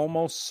is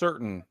almost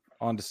certain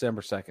on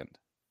December 2nd.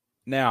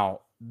 Now,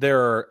 there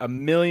are a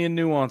million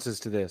nuances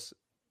to this.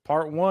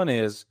 Part one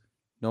is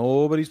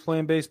nobody's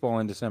playing baseball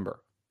in December.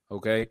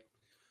 Okay.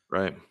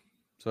 Right.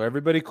 So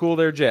everybody cool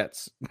their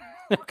jets.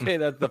 Okay.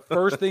 That's the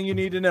first thing you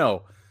need to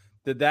know.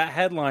 That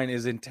headline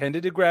is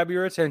intended to grab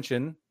your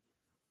attention.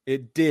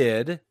 It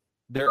did.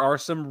 There are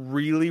some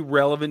really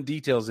relevant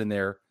details in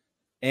there.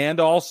 And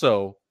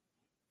also,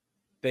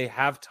 they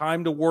have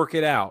time to work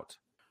it out.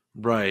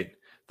 Right.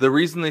 The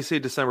reason they say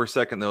December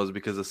 2nd, though, is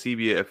because the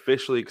CBA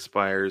officially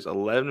expires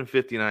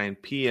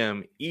 11:59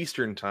 p.m.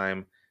 Eastern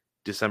Time,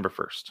 December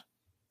 1st.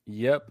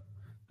 Yep.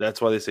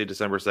 That's why they say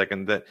December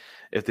 2nd, that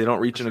if they don't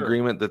reach an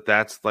agreement,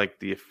 that's like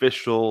the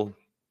official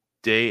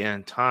day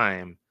and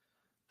time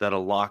that a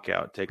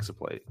lockout takes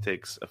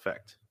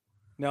effect.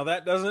 Now,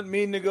 that doesn't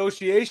mean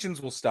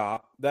negotiations will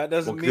stop. That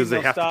doesn't mean because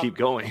they have stop. to keep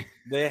going.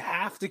 They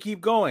have to keep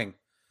going.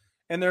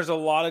 And there's a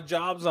lot of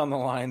jobs on the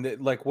line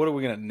that, like, what are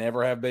we going to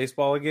never have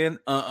baseball again?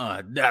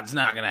 That's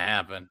not going to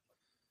happen.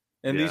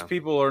 And these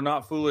people are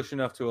not foolish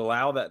enough to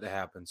allow that to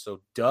happen.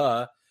 So,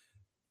 duh.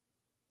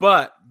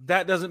 But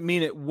that doesn't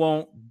mean it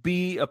won't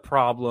be a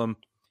problem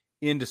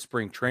into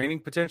spring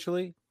training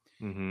potentially,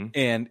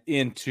 and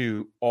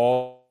into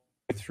all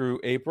the way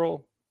through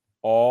April,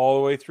 all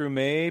the way through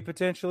May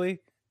potentially,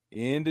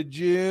 into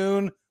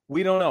June.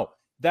 We don't know.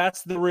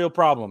 That's the real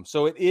problem.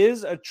 So it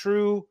is a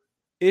true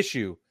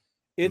issue.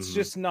 It's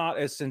just not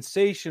as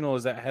sensational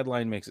as that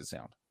headline makes it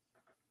sound.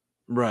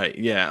 Right.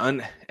 Yeah.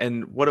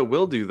 And what it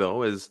will do,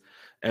 though, is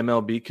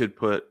MLB could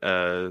put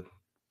a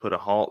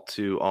halt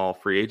to all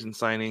free agent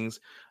signings,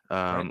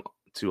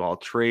 to all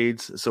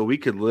trades. So we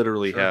could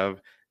literally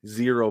have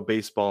zero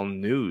baseball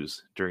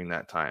news during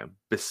that time,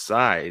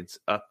 besides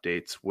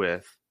updates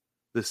with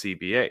the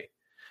CBA.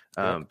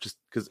 Just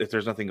because if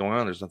there's nothing going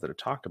on, there's nothing to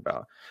talk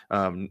about.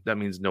 That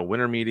means no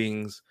winter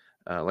meetings.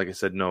 Like I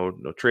said, no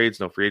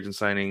trades, no free agent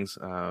signings,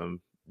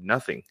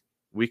 nothing.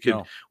 We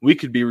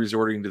could be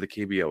resorting to the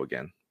KBO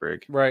again,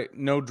 Brig. Right.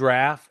 No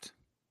draft.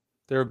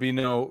 There would be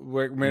no.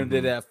 Remember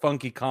they did that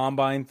funky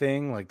combine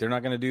thing? Like, they're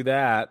not going to do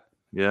that.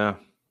 Yeah.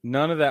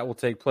 None of that will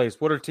take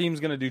place. What are teams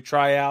going to do?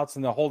 Tryouts,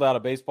 and they'll hold out a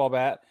baseball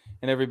bat,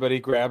 and everybody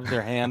grabs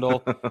their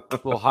handle.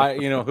 We'll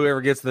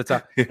whoever gets to the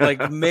top. Yeah.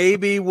 Like,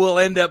 maybe we'll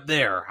end up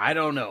there. I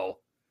don't know.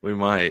 We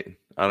might.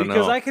 I don't know.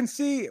 Because I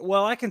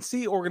can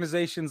see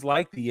organizations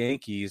like the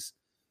Yankees,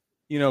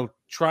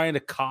 trying to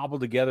cobble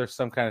together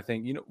some kind of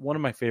thing. One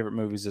of my favorite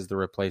movies is The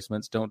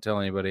Replacements. Don't tell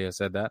anybody I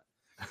said that.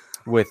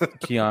 With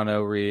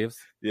Keanu Reeves.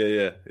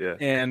 Yeah.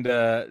 And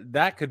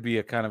that could be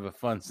a kind of a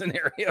fun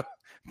scenario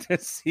to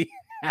see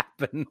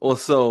happen. Well,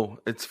 so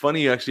it's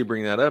funny you actually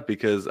bring that up,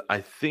 because I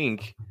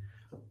think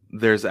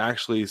there's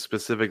actually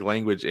specific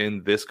language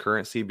in this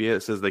current CBA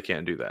that says they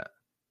can't do that.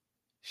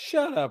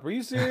 Shut up. Are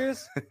you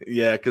serious?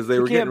 Yeah, because they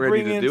were getting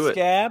ready to do it.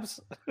 Scabs?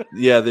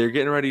 Yeah, they're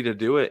getting ready to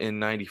do it in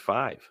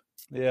 95.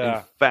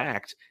 Yeah.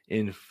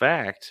 In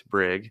fact,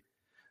 Brig,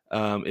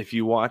 if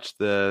you watch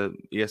the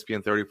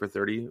ESPN 30 for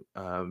 30,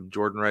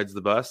 Jordan Rides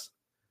the Bus,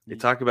 they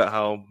talk about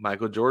how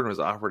Michael Jordan was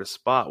offered a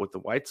spot with the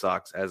White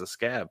Sox as a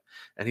scab.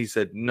 And he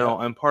said, no,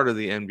 I'm part of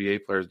the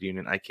NBA Players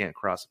Union. I can't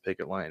cross a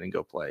picket line and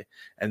go play.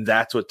 And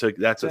that's what sent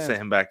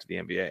him back to the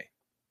NBA.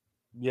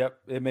 Yep,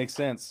 it makes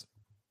sense.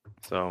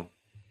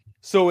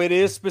 So it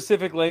is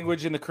specific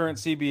language in the current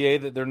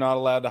CBA that they're not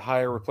allowed to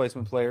hire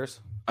replacement players?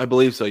 I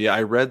believe so. Yeah,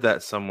 I read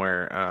that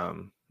somewhere.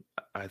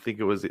 I think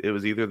it was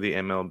either the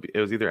MLB, it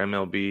was either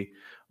MLB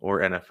or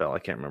NFL. I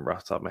can't remember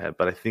off the top of my head,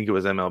 but I think it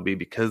was MLB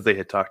because they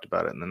had talked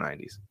about it in the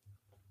 90s.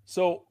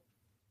 So,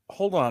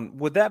 hold on.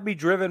 Would that be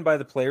driven by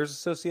the Players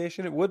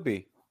Association? It would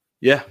be.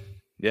 Yeah,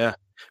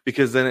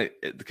 because then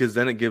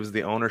it gives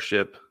the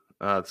ownership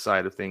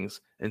side of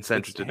things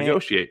incentive to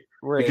negotiate.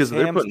 Right, because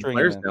they're putting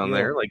players down yeah.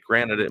 there. Like,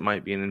 granted, it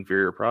might be an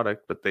inferior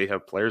product, but they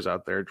have players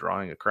out there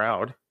drawing a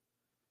crowd,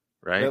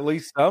 right? At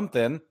least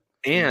something.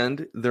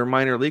 And they're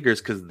minor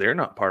leaguers because they're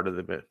not part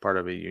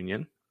of a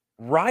union.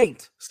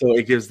 Right. So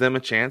it gives them a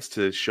chance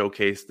to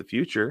showcase the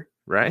future,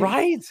 right?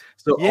 Right.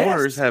 So Yes.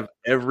 owners have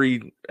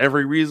every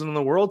reason in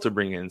the world to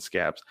bring in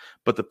Scaps,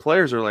 but the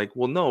players are like,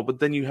 well, no, but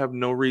then you have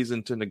no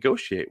reason to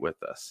negotiate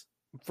with us.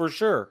 For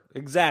sure.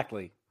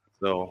 Exactly.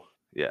 So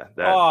yeah,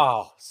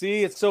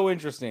 see, it's so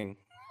interesting.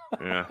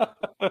 yeah,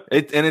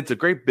 it's a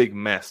great big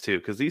mess too,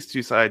 because these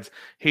two sides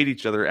hate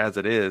each other as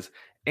it is,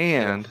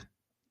 and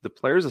the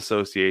Players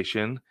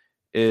Association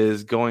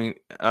is filed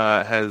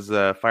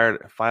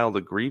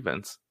a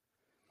grievance.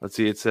 Let's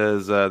see. It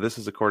says this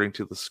is according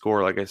to the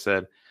score. Like I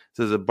said, it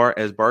says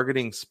as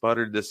bargaining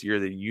sputtered this year,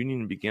 the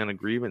union began a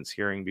grievance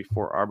hearing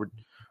before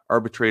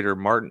arbitrator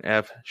Martin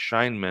F.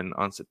 Scheinman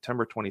on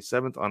September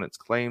 27th on its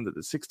claim that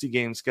the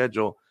 60-game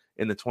schedule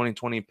in the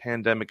 2020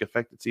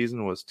 pandemic-affected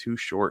season was too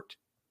short.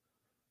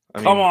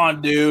 Come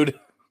on, dude.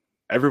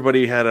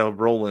 Everybody had a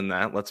role in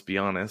that. Let's be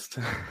honest.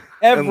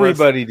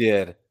 Everybody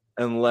did.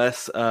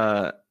 Unless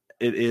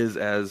it is,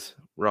 as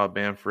Rob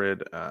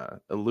Manfred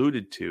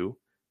alluded to,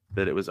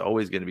 that it was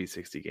always going to be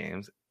 60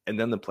 games, and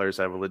then the players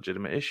have a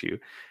legitimate issue.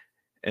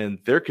 And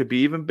there could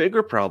be even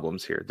bigger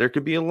problems here. There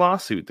could be a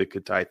lawsuit that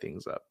could tie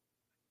things up.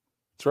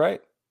 That's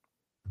right.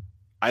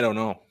 I don't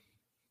know.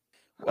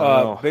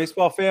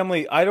 Baseball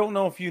family, I don't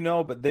know if you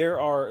know, but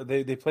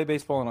they play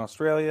baseball in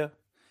Australia.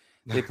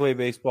 They play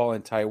baseball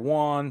in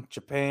Taiwan,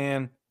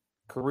 Japan,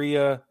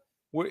 Korea.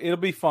 It'll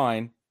be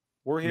fine.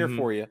 We're here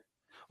for you.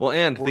 Well,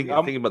 and think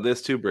about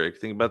this too, Brig.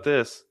 Think about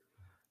this.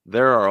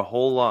 There are a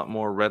whole lot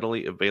more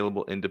readily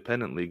available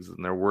independent leagues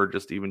than there were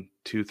just even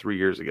 2-3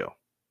 years ago.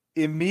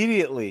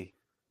 Immediately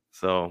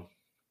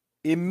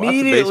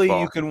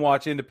you can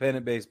watch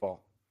independent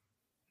baseball.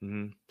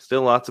 Mm-hmm.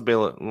 Still lots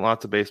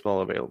of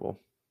baseball available.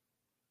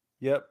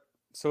 Yep.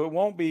 So it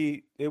won't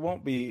be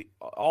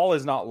all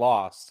is not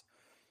lost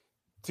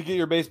to get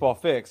your baseball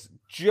fix.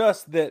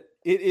 Just that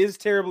it is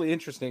terribly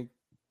interesting,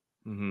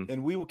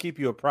 and we will keep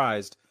you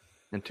apprised.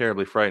 And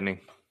terribly frightening.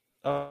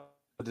 The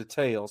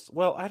details.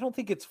 Well, I don't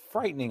think it's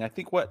frightening. I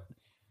think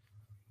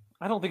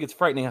it's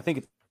frightening. I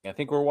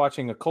think we're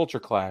watching a culture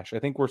clash. I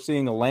think we're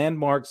seeing a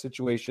landmark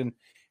situation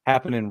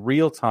happen in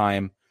real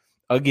time.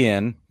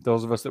 Again,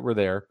 those of us that were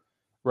there,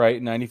 right,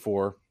 in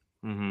 94.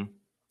 Mm-hmm.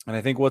 And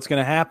I think what's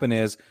going to happen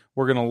is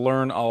we're going to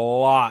learn a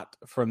lot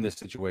from this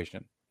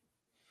situation.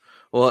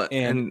 Well,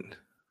 and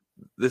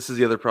this is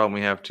the other problem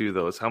we have too,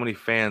 though, is how many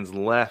fans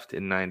left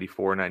in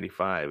 94,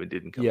 95 and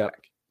didn't come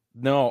back.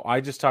 No,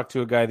 I just talked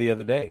to a guy the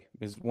other day.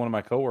 Is one of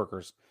my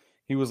coworkers.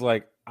 He was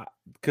like,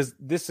 because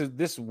this is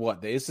the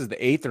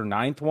 8th or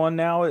 9th one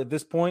now at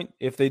this point.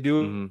 If they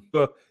do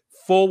a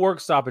full work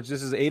stoppage,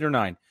 this is 8 or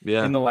 9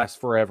 in the last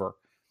forever.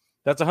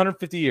 That's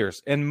 150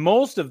 years. And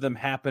most of them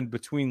happened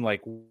between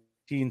like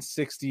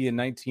 1960 and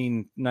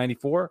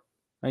 1994,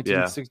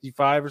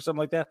 1965 or something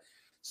like that.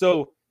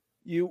 So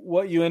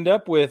what you end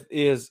up with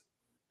is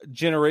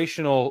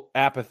generational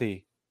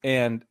apathy.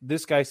 And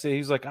this guy said,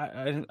 he's like,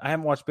 I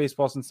haven't watched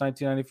baseball since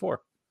 1994.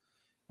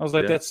 I was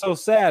like, that's so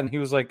sad. And he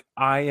was like,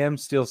 I am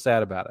still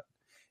sad about it.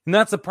 And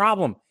that's the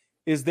problem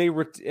is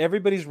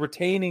everybody's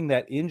retaining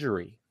that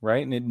injury,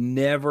 right? And it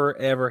never,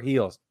 ever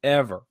heals,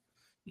 ever.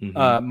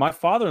 Mm-hmm. My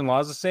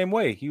father-in-law is the same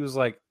way. He was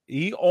like,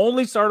 he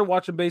only started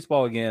watching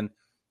baseball again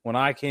when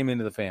I came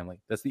into the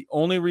family. That's the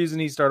only reason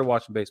he started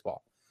watching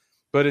baseball.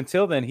 But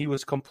until then, he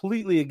was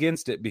completely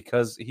against it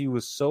because he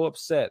was so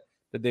upset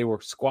that they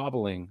were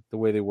squabbling the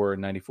way they were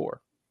in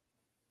 94.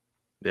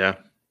 Yeah.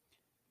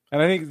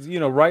 And I think,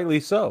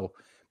 rightly so.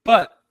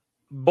 But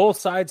both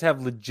sides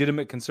have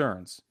legitimate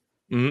concerns.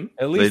 Mm-hmm.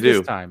 At least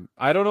this time.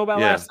 I don't know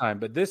about last time,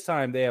 but this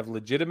time they have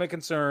legitimate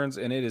concerns,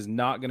 and it is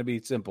not going to be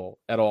simple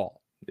at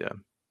all. Yeah.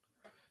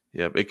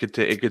 Yeah, it could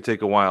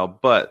take a while.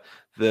 But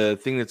the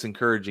thing that's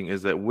encouraging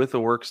is that with a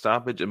work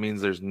stoppage, it means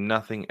there's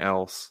nothing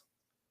else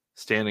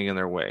standing in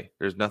their way.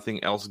 There's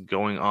nothing else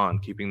going on,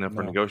 keeping them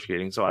from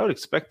negotiating. So I would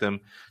expect them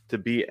to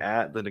be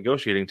at the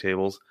negotiating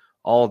tables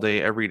all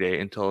day, every day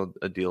until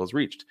a deal is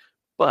reached.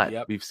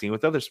 But we've seen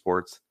with other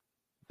sports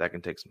that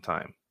can take some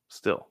time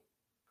still.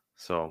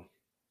 So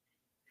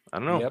I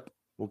don't know. Yep.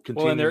 We'll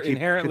continue. Well, and they're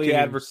inherently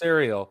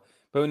adversarial.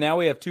 But now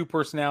we have two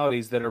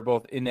personalities that are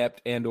both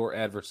inept and or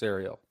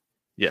adversarial.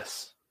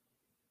 Yes.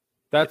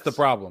 That's the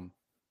problem.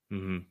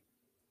 Mm-hmm.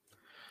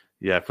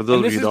 Yeah, for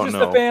those of you who don't know. This is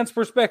just the fans'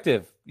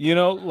 perspective.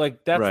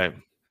 That's right.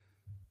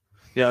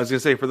 Yeah, I was going to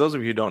say, for those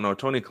of you who don't know,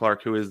 Tony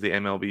Clark, who is the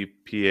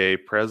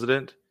MLBPA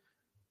president,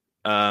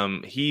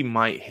 he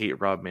might hate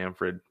Rob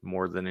Manfred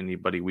more than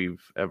anybody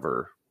we've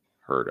ever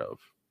heard of.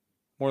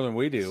 More than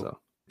we do,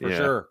 for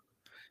sure.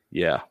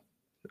 Yeah,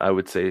 I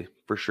would say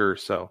for sure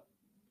so.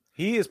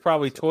 He is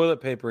probably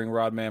toilet papering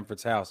Rod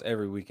Manfred's house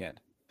every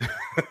weekend.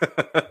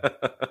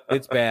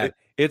 It's bad.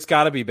 It's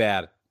got to be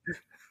bad.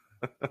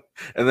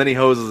 And then he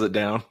hoses it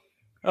down.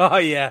 Oh,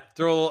 yeah.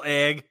 Throw a little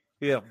egg.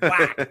 Yeah.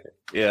 Whack.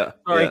 Yeah.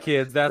 Sorry, yeah.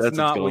 kids. That's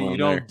not what you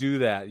don't there. do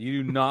that.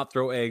 You do not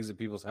throw eggs at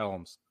people's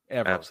homes.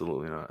 Ever.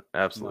 Absolutely not.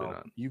 Absolutely No.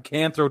 not. You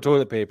can throw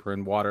toilet paper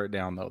and water it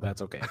down, though.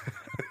 That's okay.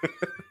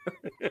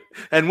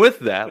 And with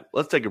that,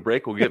 let's take a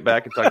break. We'll get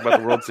back and talk about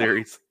the World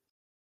Series.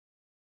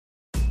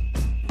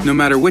 No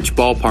matter which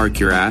ballpark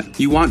you're at,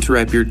 you want to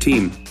rep your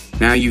team.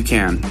 Now you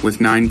can with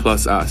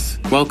 9+ Us.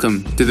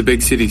 Welcome to the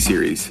Big City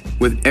Series.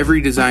 With every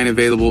design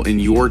available in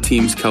your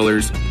team's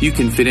colors, you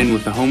can fit in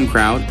with the home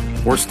crowd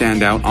or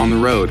stand out on the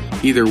road.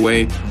 Either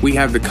way, we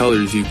have the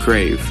colors you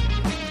crave.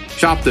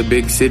 Shop the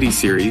Big City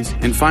Series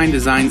and find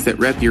designs that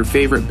rep your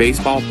favorite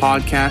baseball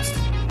podcast,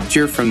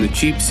 cheer from the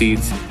cheap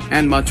seats,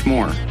 and much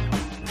more.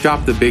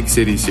 Shop the Big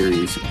City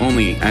Series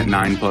only at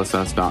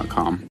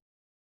 9plusus.com.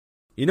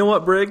 You know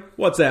what, Brig?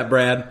 What's that,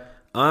 Brad?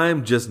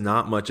 I'm just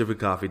not much of a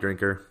coffee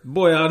drinker.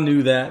 Boy, I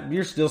knew that.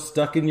 You're still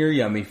stuck in your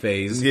yummy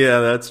phase. Yeah,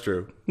 that's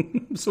true.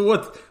 So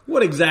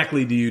what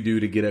exactly do you do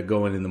to get it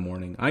going in the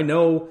morning? I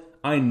know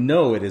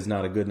it is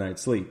not a good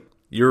night's sleep.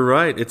 You're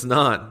right, it's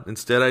not.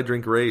 Instead, I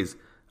drink Rays.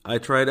 I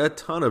tried a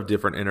ton of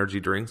different energy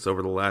drinks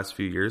over the last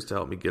few years to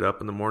help me get up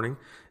in the morning,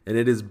 and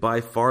it is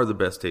by far the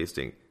best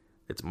tasting.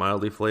 It's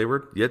mildly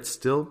flavored, yet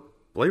still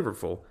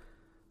flavorful.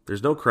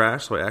 There's no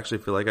crash, so I actually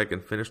feel like I can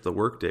finish the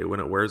workday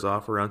when it wears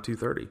off around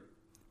 2:30.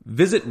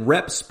 Visit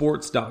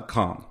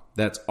repsports.com.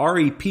 That's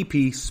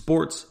REPP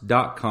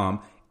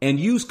sports.com and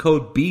use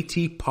code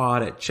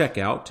BTPOD at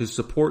checkout to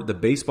support the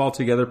Baseball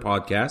Together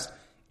podcast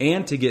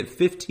and to get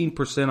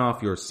 15%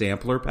 off your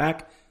sampler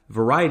pack,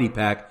 variety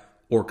pack,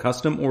 or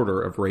custom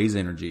order of Raise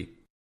Energy.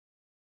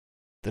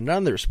 The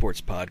None Other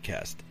Sports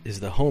Podcast is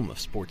the home of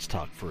sports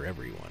talk for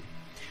everyone.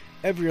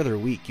 Every other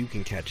week you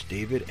can catch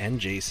David and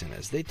Jason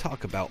as they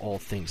talk about all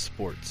things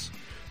sports.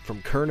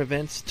 From current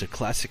events to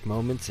classic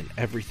moments and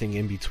everything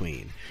in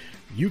between.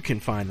 You can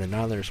find the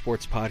None Other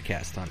Sports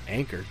Podcast on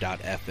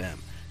Anchor.fm,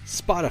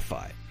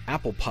 Spotify,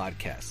 Apple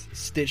Podcasts,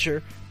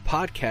 Stitcher,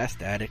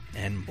 Podcast Addict,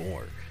 and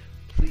more.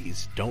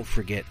 Please don't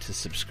forget to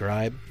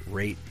subscribe,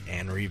 rate,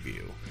 and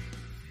review.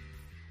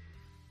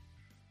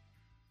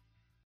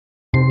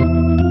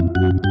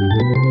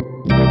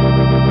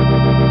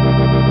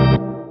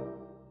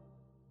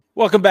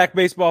 Welcome back,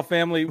 baseball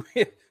family.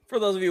 For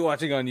those of you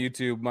watching on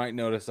YouTube, might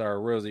notice our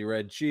rosy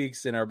red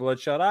cheeks and our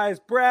bloodshot eyes.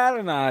 Brad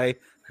and I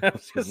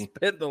have just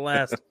spent the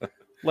last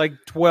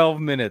 12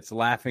 minutes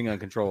laughing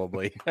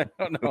uncontrollably. I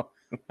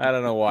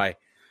don't know why.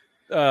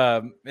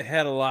 It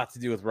had a lot to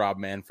do with Rob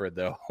Manfred,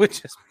 though,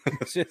 which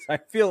is I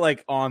feel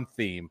like on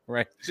theme,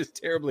 right? Just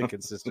terribly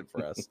consistent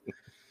for us.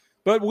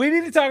 But we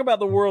need to talk about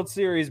the World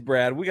Series,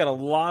 Brad. We got a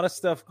lot of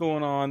stuff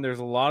going on. There's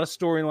a lot of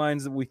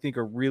storylines that we think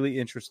are really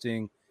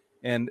interesting.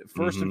 And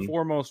first and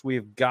foremost, we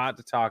have got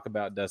to talk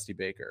about Dusty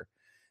Baker.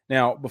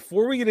 Now,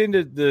 before we get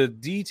into the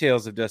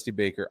details of Dusty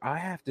Baker, I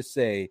have to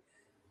say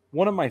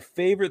one of my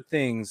favorite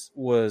things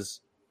was,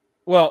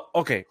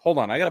 okay, hold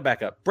on. I got to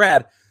back up.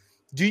 Brad,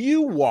 do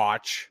you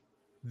watch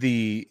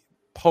the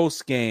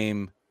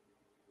post-game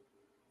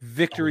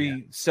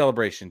victory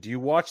celebration? Do you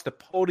watch the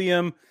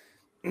podium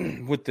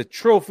with the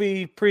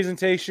trophy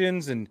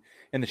presentations and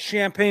the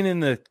champagne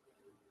in the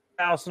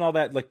house and all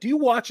that? Like, do you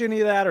watch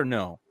any of that or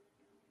no?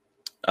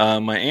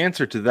 My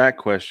answer to that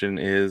question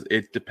is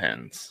it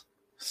depends.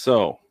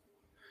 So,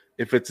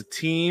 if it's a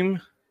team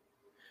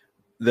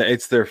that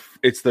it's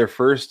their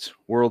first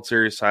World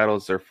Series title,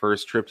 it's their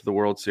first trip to the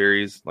World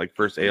Series, like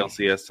first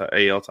ALCS,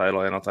 AL title,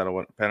 NL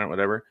title, pennant,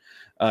 whatever.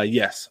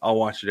 Yes, I'll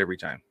watch it every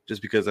time,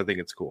 just because I think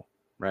it's cool,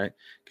 right?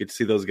 Get to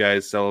see those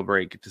guys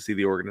celebrate, get to see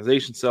the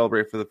organization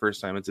celebrate for the first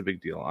time. It's a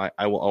big deal.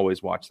 I will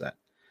always watch that.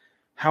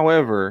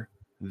 However,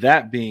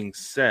 that being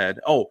said,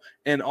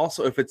 and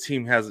also if a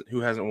team who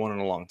hasn't won in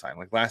a long time,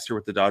 like last year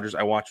with the Dodgers,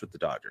 I watched with the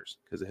Dodgers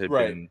because it had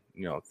been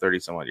 30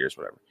 some odd years,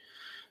 whatever.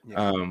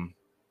 Yeah.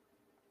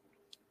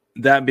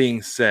 That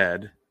being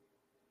said,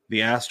 the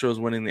Astros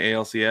winning the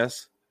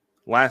ALCS,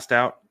 last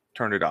out,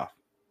 turned it off.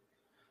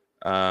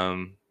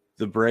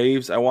 The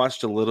Braves, I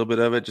watched a little bit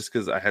of it just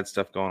because I had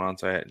stuff going on,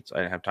 so I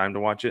didn't have time to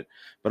watch it.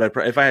 But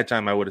if I had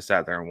time, I would have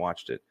sat there and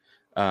watched it.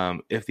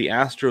 If the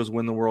Astros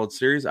win the World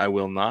Series, I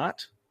will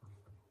not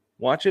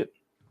watch it.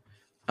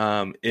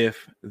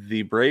 If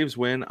the Braves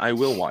win, I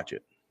will watch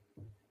it.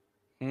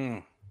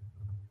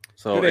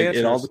 So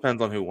it all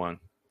depends on who won,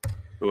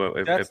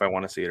 if I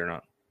want to see it or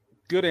not.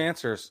 Good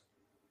answers.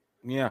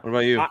 Yeah. What about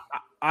you?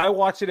 I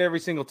watch it every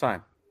single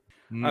time.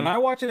 And I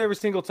watch it every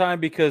single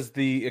time because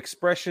the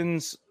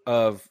expressions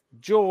of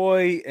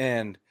joy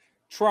and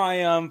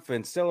triumph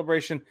and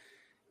celebration,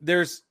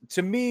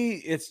 to me,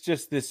 it's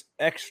just this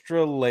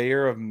extra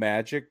layer of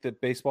magic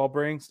that baseball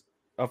brings.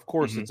 Of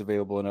course, it's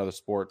available in other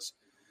sports.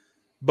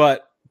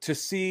 But to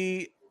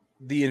see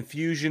the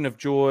infusion of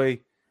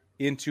joy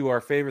into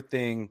our favorite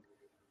thing,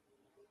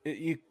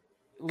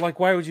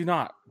 why would you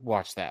not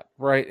watch that,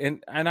 right?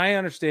 And I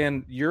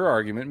understand your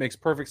argument. It makes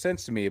perfect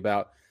sense to me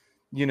about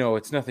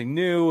it's nothing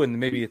new, and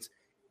maybe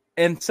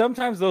and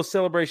sometimes those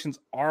celebrations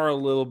are a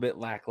little bit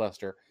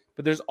lackluster,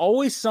 but there's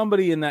always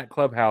somebody in that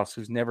clubhouse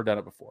who's never done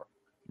it before.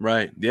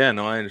 Right. Yeah,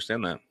 no, I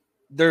understand that.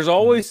 There's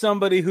always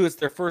somebody who it's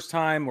their first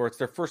time, or it's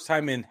their first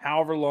time in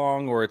however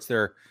long, or it's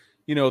their,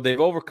 they've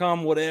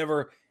overcome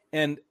whatever.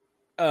 And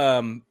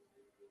so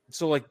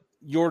like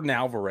Jordan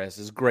Alvarez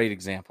is a great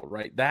example,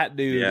 right? That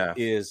dude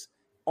is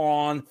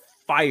on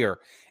fire,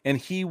 and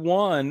he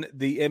won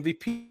the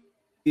MVP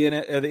in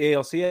the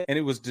ALCS, and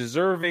it was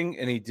deserving,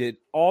 and he did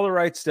all the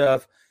right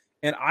stuff.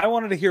 And I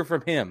wanted to hear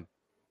from him.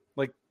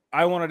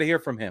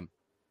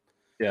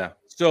 Yeah.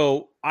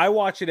 So I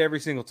watch it every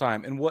single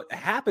time. And what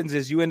happens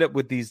is you end up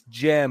with these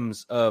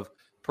gems of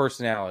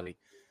personality,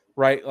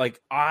 right? Like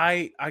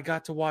I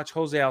got to watch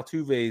Jose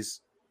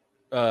Altuve's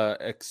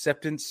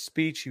acceptance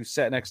speech. He was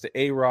sat next to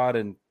A-Rod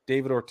and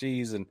David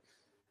Ortiz and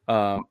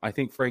I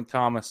think Frank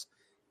Thomas.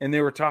 And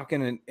they were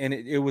talking, and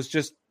it was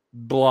just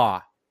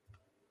blah.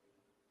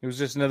 It was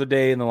just another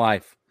day in the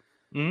life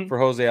for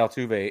Jose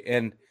Altuve.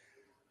 And,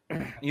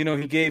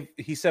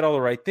 he said all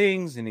the right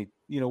things, and he,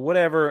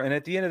 whatever. And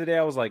at the end of the day,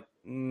 I was like,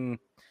 and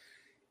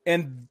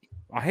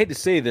I hate to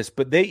say this,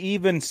 but they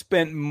even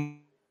spent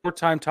more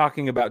time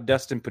talking about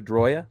Dustin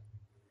Pedroia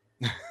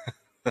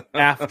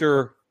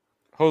after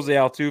Jose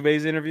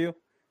Altuve's interview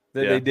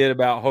than they did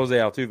about Jose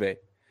Altuve.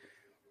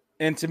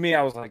 And to me,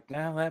 I was like,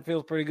 nah, that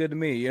feels pretty good to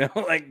me,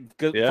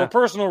 for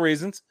personal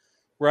reasons,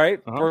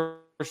 right?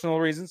 Personal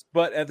reasons.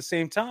 But at the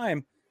same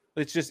time,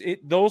 it's just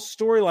those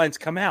storylines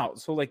come out.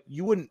 So like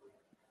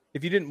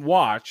if you didn't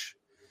watch,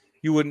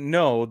 you wouldn't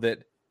know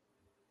that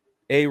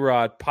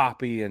A-Rod,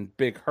 Poppy, and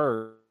Big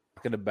Hurt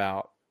talking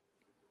about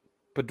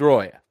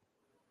Pedroia.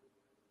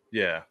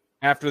 Yeah.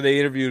 After they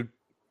interviewed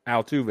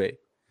Altuve.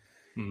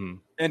 Mm-hmm.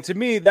 And to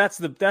me, that's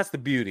the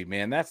beauty,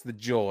 man. That's the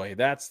joy.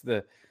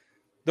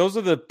 Those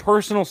are the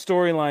personal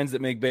storylines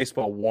that make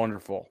baseball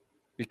wonderful,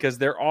 because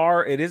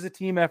it is a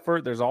team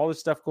effort. There's all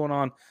this stuff going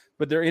on,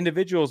 but they're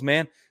individuals,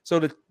 man.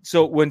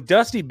 So when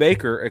Dusty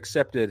Baker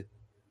accepted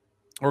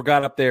or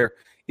got up there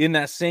in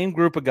that same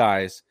group of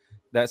guys,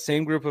 that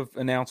same group of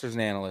announcers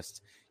and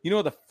analysts,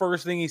 the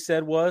first thing he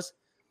said was,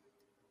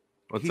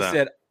 What's he that?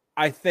 said,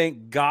 I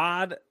thank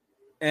God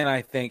and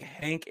I thank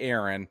Hank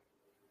Aaron.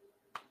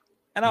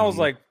 And I was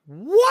like,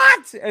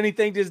 what? And he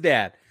thanked his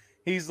dad.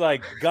 He's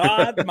like,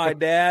 God, my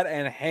dad,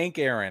 and Hank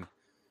Aaron.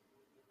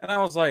 And I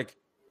was like,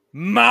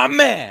 my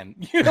man.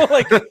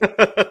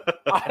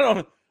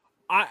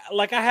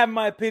 I have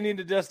my opinion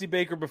to Dusty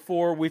Baker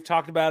before. We've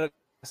talked about it.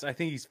 I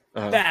think he's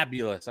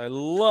fabulous. I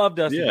love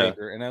Dusty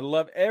Baker, and I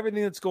love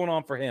everything that's going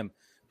on for him.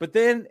 But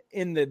then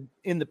in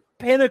the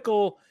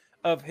pinnacle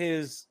of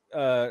his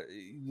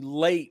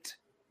late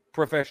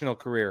professional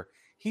career,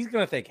 he's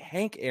going to thank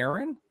Hank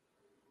Aaron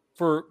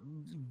for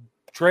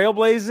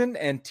trailblazing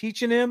and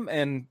teaching him,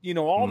 and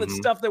all that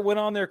stuff that went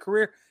on in their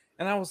career.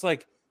 And I was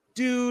like,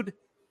 dude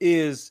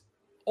is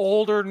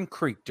older than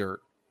creek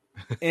dirt,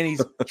 and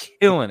he's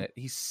killing it.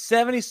 He's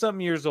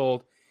 70-something years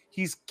old.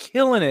 He's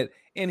killing it,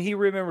 and he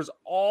remembers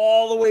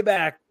all the way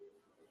back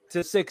to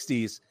the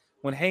 60s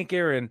when Hank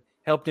Aaron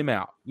helped him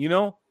out.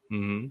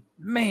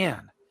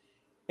 Man.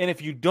 And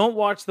if you don't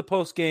watch the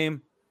post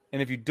game,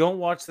 and if you don't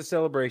watch the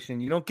celebration,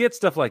 you don't get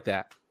stuff like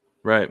that.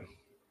 Right.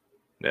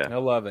 Yeah. I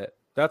love it.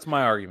 That's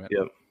my argument.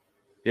 Yep.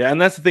 Yeah,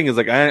 and that's the thing is,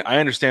 like, I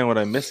understand what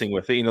I'm missing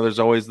with it. There's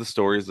always the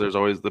stories, there's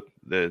always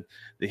the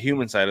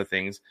human side of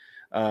things.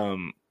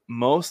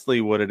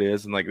 Mostly what it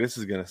is, and like this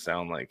is gonna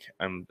sound like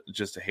I'm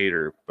just a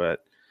hater,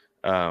 but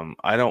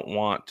I don't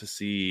want to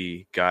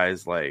see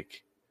guys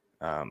like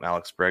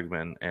Alex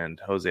Bregman and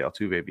Jose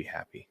Altuve be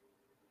happy.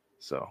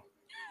 So,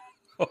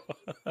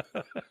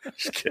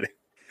 just kidding.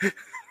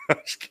 I'm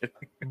just kidding.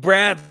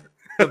 Brad,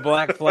 the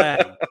black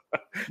flag.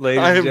 Ladies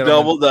I and have gentlemen.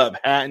 doubled up,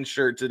 hat and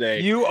shirt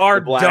today. You are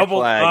the black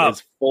doubled flag up.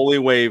 is fully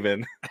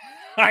waving.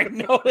 I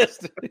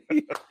noticed.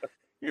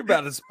 You're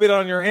about to spit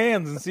on your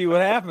hands and see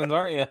what happens,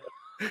 aren't you?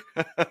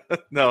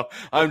 No,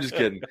 I'm just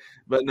kidding.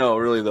 But no,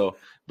 really though.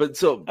 But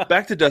so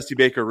back to Dusty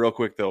Baker real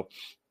quick though.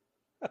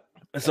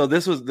 So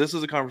this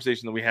was a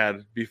conversation that we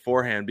had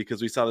beforehand,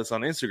 because we saw this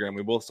on Instagram.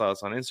 We both saw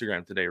this on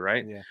Instagram today,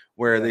 right? Yeah.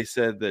 Where they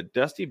said that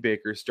Dusty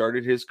Baker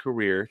started his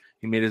career.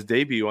 He made his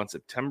debut on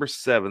September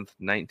 7th,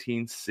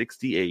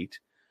 1968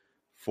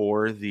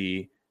 for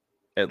the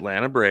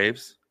Atlanta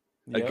Braves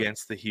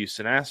against the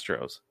Houston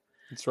Astros.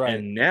 That's right.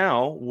 And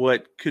now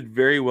what could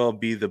very well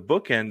be the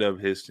bookend of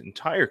his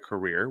entire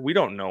career. We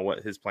don't know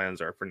what his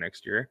plans are for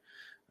next year.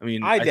 I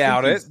mean, I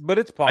doubt it, but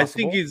it's possible.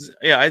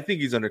 I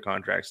think he's under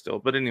contract still.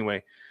 But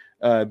anyway,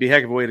 it'd be a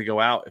heck of a way to go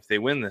out if they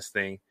win this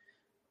thing.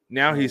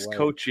 Now he's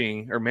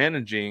coaching or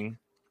managing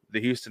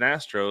the Houston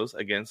Astros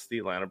against the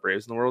Atlanta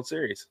Braves in the World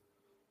Series.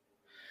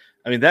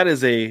 I mean, that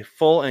is a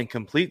full and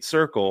complete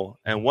circle.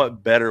 And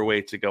what better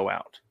way to go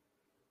out?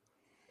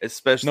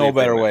 Especially no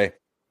better way.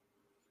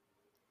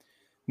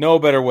 No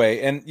better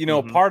way. And,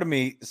 part of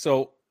me,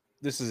 so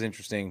this is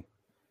interesting.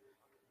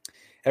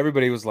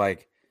 Everybody was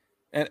like,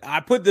 and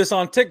I put this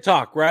on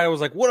TikTok, right? I was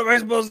like, what am I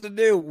supposed to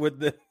do with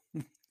the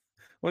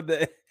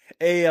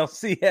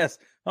ALCS.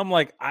 I'm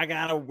like,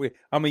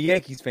 I'm a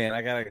Yankees fan.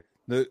 I gotta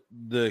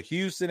the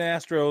Houston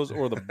Astros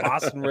or the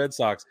Boston Red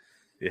Sox.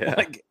 Yeah.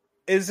 Like,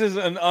 this is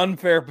an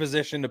unfair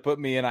position to put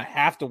me in. I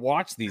have to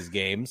watch these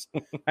games.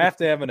 I have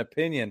to have an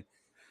opinion.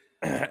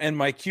 And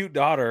my cute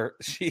daughter,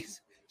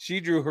 she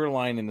drew her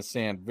line in the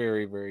sand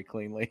very, very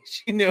cleanly.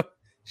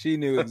 She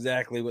knew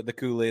exactly what the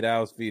Kool-Aid I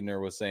was feeding her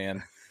was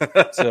saying.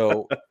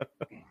 So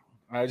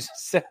I just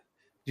said,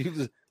 you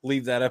just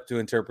leave that up to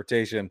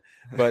interpretation.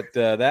 But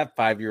that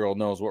 5-year-old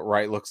knows what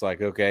right looks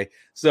like. Okay,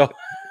 so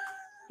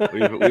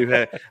we've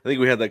had. I think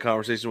we had that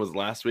conversation was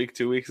last week,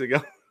 2 weeks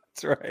ago.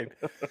 That's right.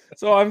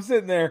 So I'm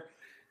sitting there,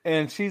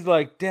 and she's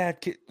like, "Dad,"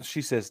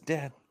 she says,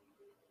 "Dad,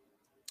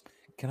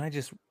 can I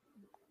just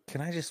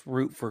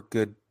root for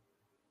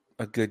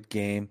a good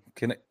game?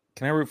 Can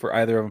I root for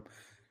either of them?"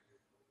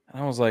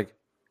 And I was like,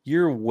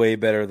 "You're way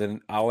better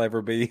than I'll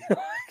ever be.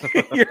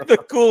 You're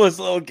the coolest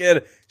little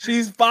kid."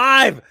 She's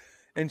 5.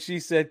 And she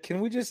said, "Can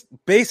we just,"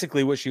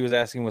 basically what she was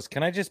asking was,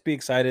 "Can I just be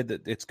excited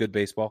that it's good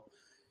baseball?"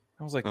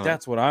 I was like,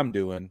 "That's what I'm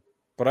doing."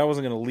 But I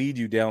wasn't going to lead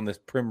you down this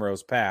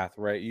primrose path,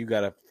 right? You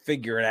got to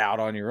figure it out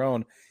on your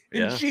own.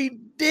 And she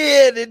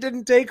did. It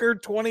didn't take her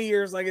 20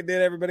 years like it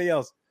did everybody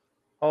else.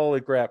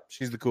 Holy crap.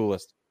 She's the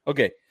coolest.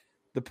 Okay.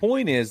 The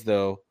point is,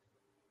 though,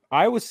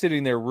 I was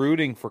sitting there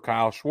rooting for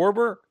Kyle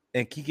Schwarber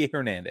and Kike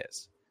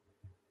Hernandez.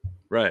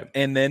 Right.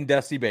 And then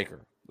Dusty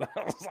Baker.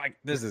 I was like,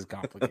 this is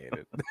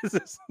complicated.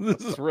 This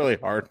is really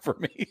hard for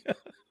me.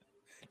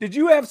 Did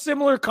you have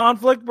similar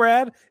conflict,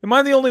 Brad? Am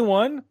I the only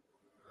one?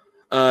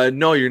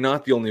 No, you're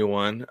not the only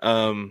one.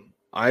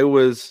 I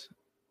was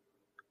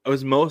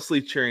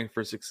mostly cheering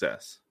for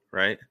success,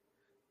 right?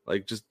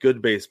 Like just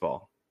good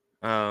baseball.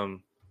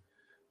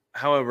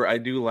 However, I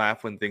do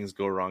laugh when things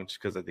go wrong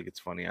just because I think it's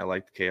funny. I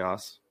like the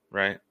chaos,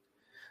 right?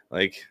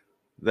 Like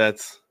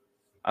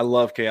I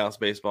love chaos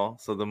baseball.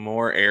 So the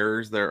more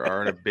errors there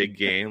are in a big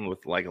game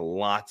with like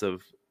lots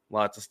of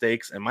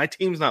stakes, and my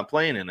team's not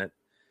playing in it,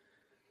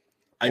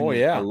 I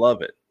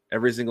love it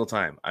every single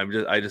time.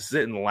 I just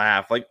sit and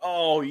laugh like,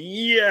 oh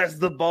yes,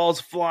 the ball's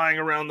flying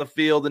around the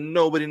field and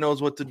nobody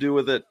knows what to do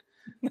with it.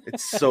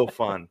 It's so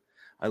fun.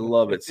 I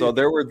love it. So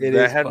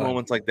I had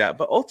moments like that,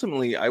 but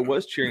ultimately I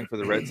was cheering for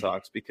the Red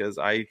Sox because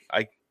I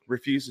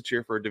refuse to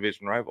cheer for a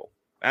division rival.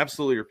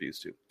 Absolutely refuse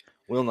to.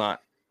 Will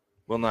not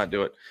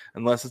do it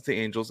unless it's the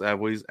Angels,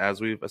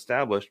 as we've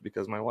established,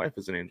 because my wife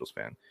is an Angels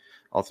fan.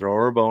 I'll throw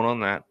her a bone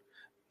on that.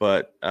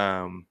 But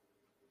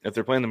if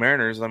they're playing the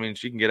Mariners, I mean,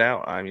 she can get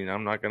out. I mean,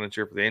 I'm not going to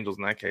cheer for the Angels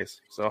in that case.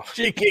 So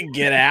she can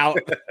get out.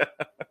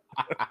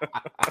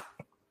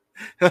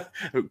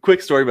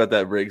 Quick story about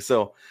that, Briggs.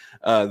 So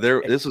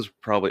this was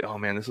probably,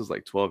 this was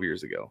like 12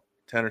 years ago,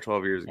 10 or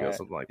 12 years ago,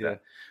 something like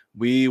that.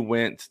 We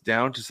went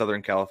down to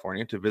Southern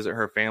California to visit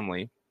her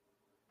family.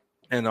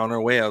 And on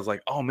our way, I was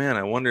like, oh, man,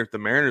 I wonder if the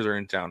Mariners are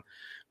in town.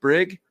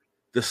 Brig,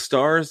 the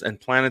stars and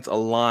planets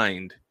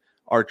aligned.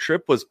 Our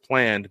trip was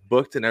planned,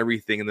 booked and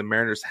everything, and the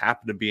Mariners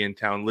happened to be in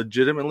town.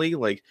 Legitimately,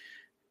 like,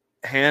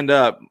 hand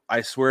up,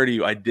 I swear to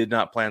you, I did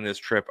not plan this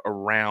trip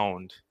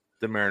around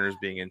the Mariners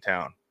being in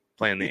town,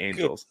 playing the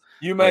Angels.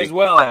 You might as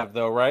well have,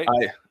 though, right?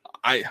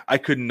 I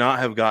could not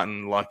have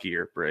gotten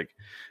luckier, Brig,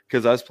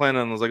 because I was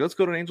planning on, I was like, let's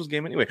go to an Angels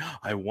game anyway.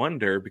 I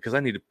wonder, because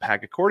I need to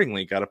pack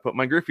accordingly, got to put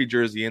my Griffey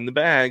jersey in the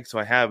bag so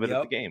I have it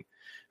at the game.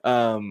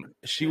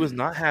 She was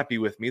not happy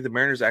with me. The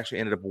Mariners actually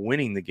ended up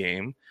winning the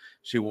game.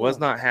 She was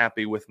not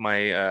happy with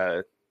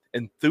my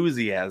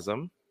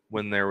enthusiasm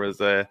when there was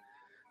a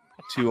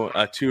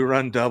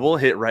two-run double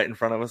hit right in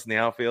front of us in the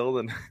outfield,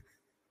 and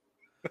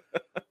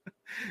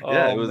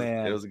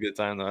it was a good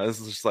time though. This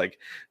was just like,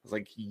 I was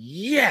like,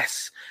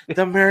 yes,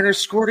 the Mariners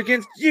scored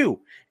against you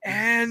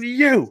and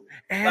you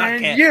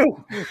and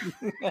you.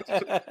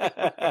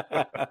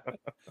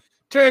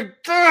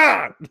 Take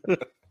that.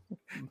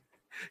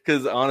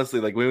 Because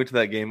honestly, like we went to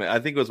that game. I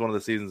think it was one of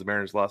the seasons the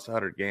Mariners lost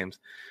 100 games,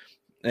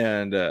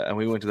 and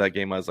we went to that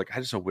game. I was like, I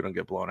just hope we don't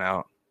get blown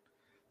out.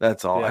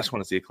 That's all. I just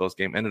want to see a close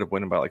game. Ended up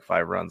winning by like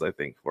 5 runs, I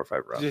think, 4 or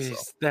 5 runs. Jeez,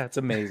 so. That's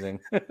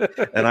amazing.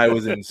 And I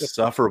was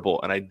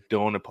insufferable, and I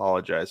don't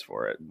apologize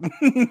for it.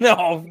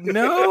 No,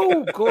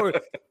 of course.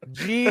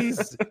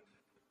 Jeez.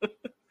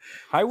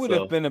 I would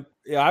have been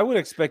I would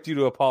expect you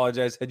to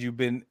apologize had you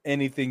been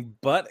anything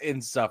but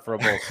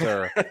insufferable,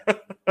 sir.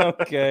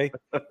 Okay.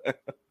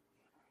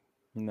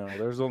 No,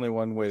 there's only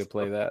one way to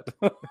play that.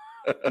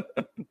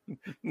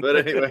 But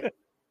anyway.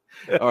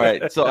 All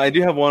right. So I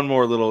do have one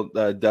more little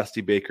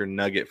Dusty Baker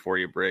nugget for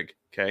you, Brig.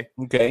 Okay.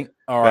 Okay.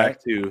 All right.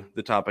 Back to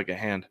the topic at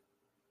hand.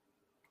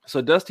 So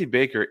Dusty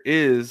Baker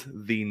is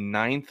the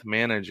 9th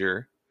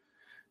manager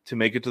to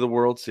make it to the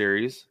World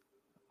Series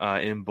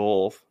in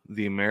both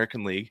the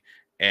American League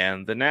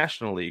and the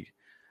National League.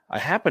 I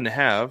happen to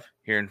have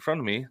here in front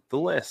of me the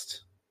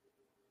list.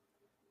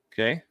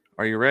 Okay.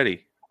 Are you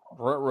ready?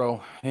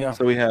 Yeah.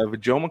 So we have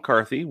Joe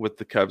McCarthy with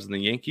the Cubs and the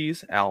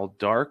Yankees, Al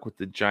Dark with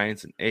the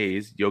Giants and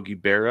A's, Yogi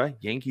Berra,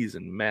 Yankees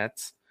and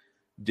Mets,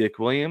 Dick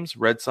Williams,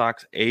 Red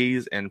Sox,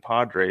 A's, and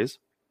Padres,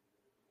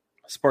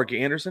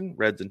 Sparky Anderson,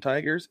 Reds and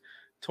Tigers,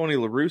 Tony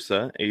La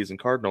Russa, A's and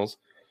Cardinals,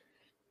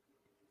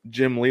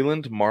 Jim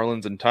Leland,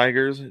 Marlins and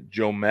Tigers.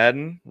 Joe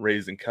Madden,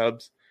 Rays and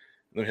Cubs.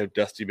 And then we have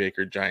Dusty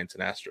Baker, Giants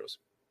and Astros.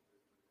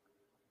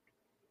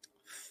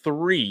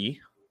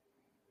 3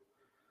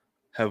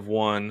 have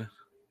won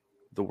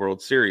the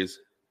World Series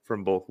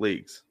from both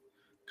leagues,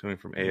 coming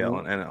from AL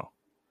and NL.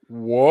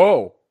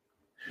 Whoa.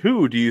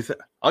 Who do you think?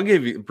 I'll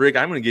give you, Brig,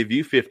 I'm going to give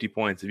you 50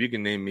 points if you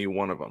can name me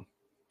one of them.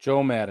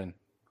 Joe Madden.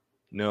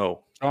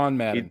 No. John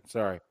Madden.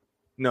 Sorry.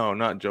 No,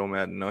 not Joe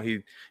Madden. No,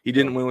 he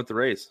didn't win with the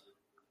Rays.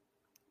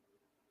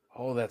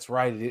 Oh, that's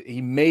right.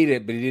 He made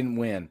it, but he didn't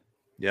win.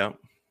 Yeah.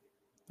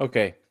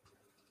 Okay.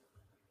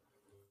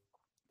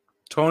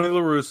 Tony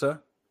La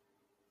Russa.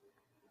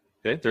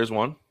 Okay, there's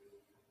one.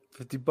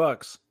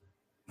 $50.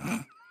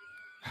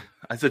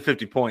 I said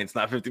 50 points,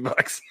 not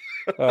 $50.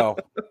 Oh.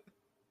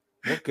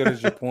 What good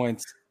is your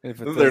points? If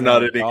They're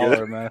not any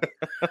good. Man?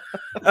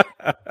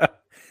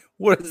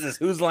 What is this?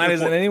 Whose line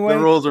is it anyway? The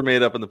rules are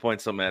made up and the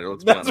points don't matter.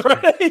 Let's be honest.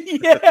 Right.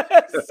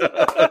 Yes.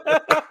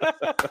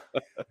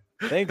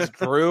 Thanks,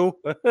 Drew.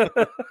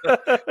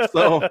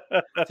 So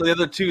the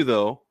other two,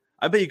 though,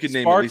 I bet you could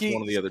name at least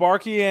one of the other.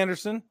 Sparky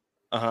Anderson.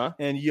 Uh-huh.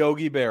 And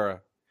Yogi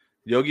Berra.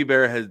 Yogi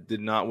Berra did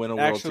not win a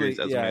World Series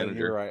as a manager.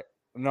 You're right.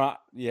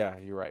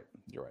 You're right.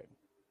 You're right.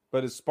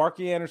 But it's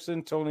Sparky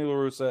Anderson, Tony La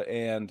Russa,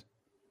 and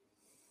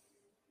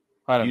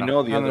I don't know. You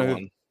know the other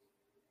one.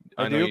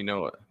 I know do? you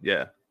know it.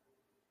 Yeah.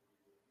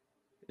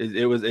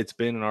 It's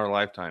been in our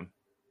lifetime.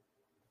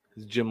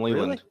 It's Jim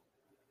Leland. Really?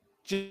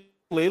 Jim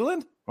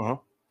Leland? Uh-huh.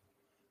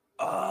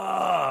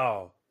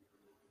 Oh.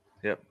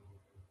 Yep.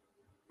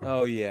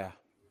 Oh, yeah.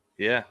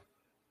 Yeah.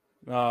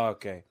 Oh,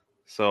 okay.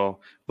 So,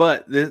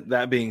 but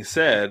that being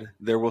said,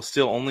 there will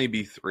still only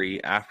be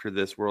 3 after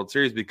this World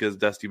Series because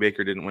Dusty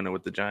Baker didn't win it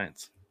with the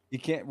Giants. You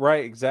can't,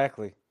 right?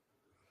 Exactly.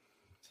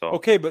 So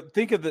okay, but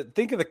think of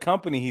the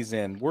company he's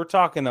in. We're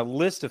talking a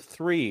list of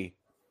 3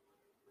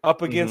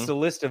 up against a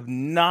list of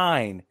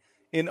 9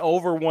 in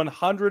over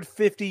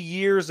 150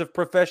 years of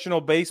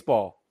professional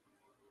baseball.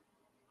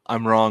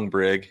 I'm wrong,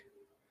 Brig.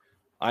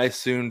 I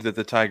assumed that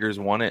the Tigers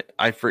won it.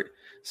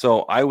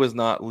 So I was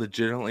not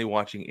legitimately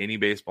watching any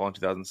baseball in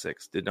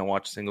 2006. Did not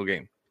watch a single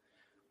game.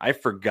 I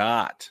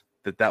forgot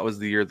that was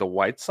the year the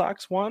White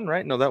Sox won,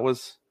 right? No, that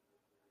was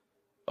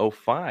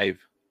 05.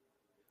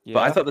 Yeah.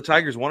 But I thought the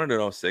Tigers won it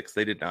in 06.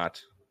 They did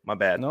not. My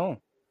bad.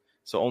 No.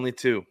 So only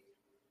 2.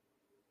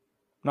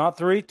 Not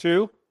 3,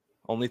 2?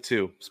 Only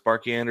 2.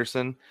 Sparky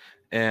Anderson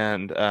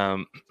and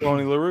Tony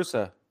La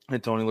Russa.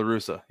 And Tony La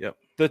Russa. Yep.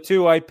 The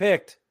 2 I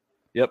picked.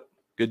 Yep.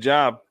 Good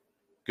job.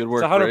 Good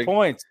work. It's 100 Greg.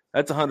 points.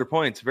 That's 100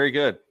 points. Very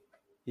good.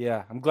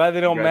 Yeah. I'm glad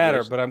they don't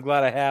matter, but I'm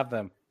glad I have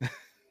them.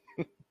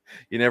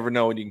 You never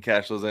know when you can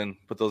cash those in.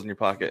 Put those in your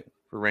pocket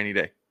for a rainy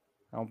day.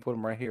 I'll put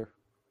them right here.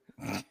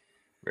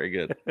 Very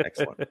good.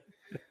 Excellent.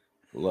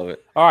 Love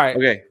it. All right.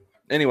 Okay.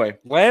 Anyway.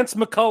 Lance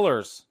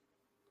McCullers.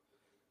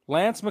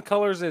 Lance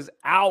McCullers is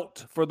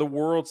out for the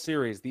World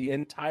Series, the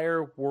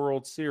entire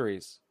World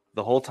Series.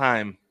 The whole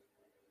time.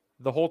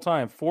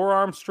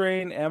 Forearm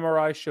strain,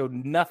 MRI showed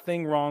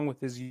nothing wrong with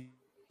his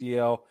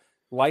UCL.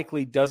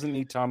 Likely doesn't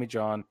need Tommy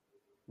John.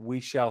 We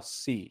shall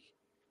see.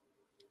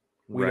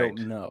 We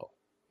don't know.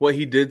 What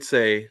he did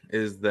say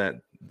is that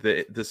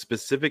the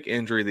specific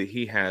injury that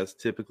he has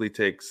typically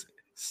takes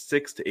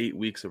 6 to 8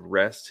 weeks of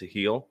rest to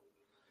heal.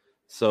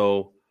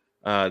 So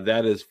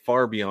that is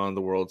far beyond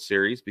the World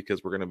Series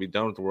because we're going to be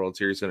done with the World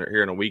Series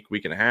here in a week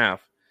and a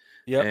half.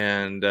 Yeah.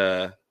 And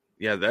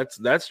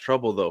that's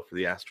trouble though for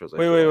the Astros.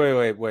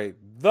 Wait.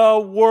 The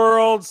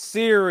World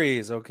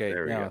Series. Okay.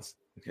 There we go.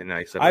 Okay,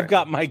 nice. I've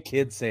got my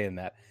kid saying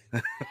that.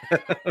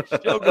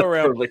 She'll go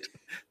around. Perfect.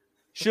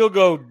 She'll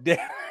go,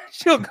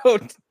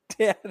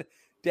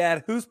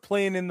 Dad, who's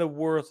playing in the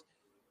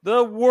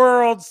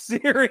World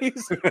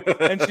Series?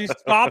 And she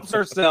stops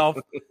herself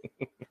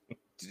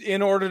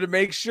in order to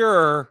make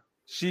sure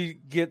she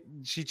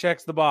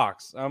checks the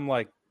box. I'm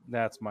like,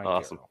 that's my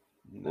awesome.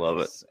 Nice. Love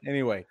it.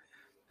 Anyway,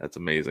 that's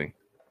amazing.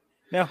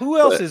 Now, who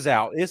else is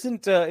out? Is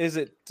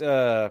it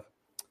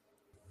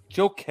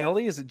Joe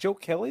Kelly? Is it Joe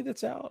Kelly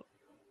that's out?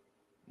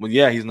 Well,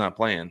 yeah, he's not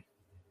playing.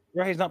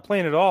 Right, he's not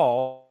playing at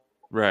all.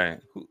 Right.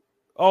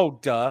 Oh,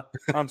 duh.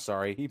 I'm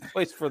sorry. He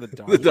plays for the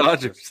Dodgers. The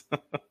Dodgers.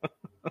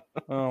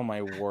 Oh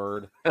my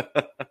word.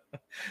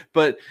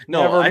 But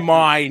no, never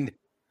mind.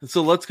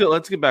 So let's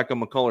get back on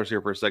McCullers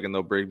here for a second,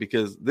 though, Brig,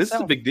 because this is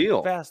a big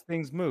deal. Fast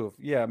things move.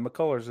 Yeah,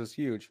 McCullers is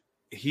huge.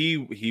 He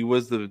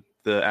was the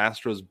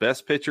Astros'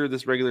 best pitcher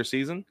this regular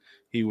season.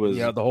 He was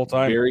the whole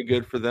time very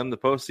good for them the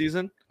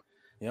postseason.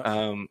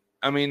 Yeah.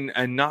 I mean,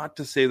 and not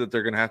to say that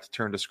they're going to have to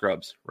turn to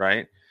scrubs,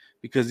 right?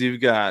 Because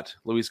you've got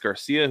Luis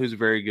Garcia, who's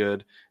very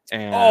good.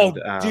 And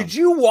did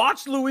you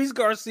watch Luis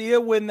Garcia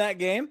win that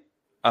game?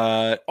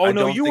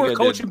 You were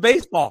coaching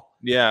baseball.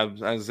 Yeah,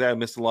 I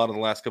missed a lot of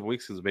the last couple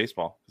weeks because of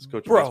baseball.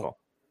 Coaching baseball.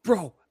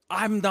 Bro,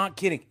 I'm not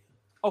kidding.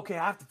 Okay,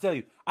 I have to tell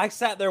you, I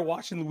sat there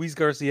watching Luis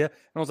Garcia, and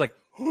I was like,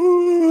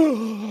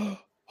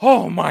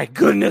 oh my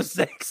goodness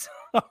sakes.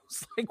 I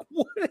was like,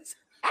 what is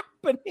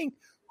happening?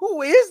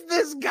 Who is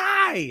this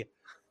guy?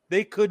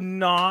 They could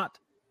not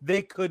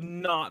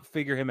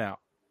figure him out.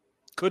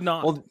 Could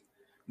not. Well,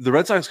 the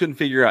Red Sox couldn't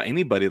figure out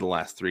anybody the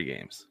last 3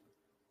 games.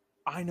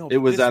 I know It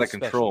was out of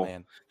special, control.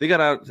 man. They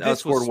got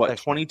This was outscored, what,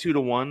 special.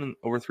 22-1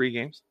 over 3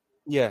 games?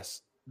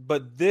 Yes,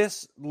 but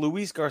this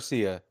Luis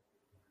Garcia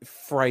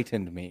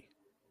frightened me.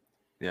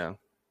 Yeah.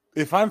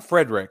 If I'm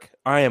Frederick,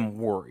 I am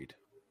worried.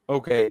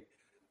 Okay,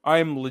 I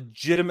am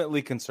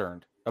legitimately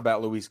concerned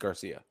about Luis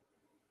Garcia,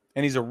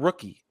 and he's a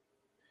rookie.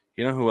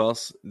 You know who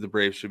else the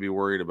Braves should be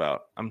worried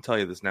about? I'm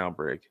telling you this now,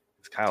 Brig.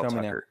 It's Kyle Tell me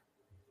now. Tucker.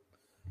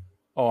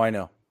 Oh, I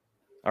know.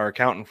 Our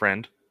accountant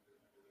friend,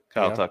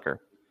 Kyle Yeah.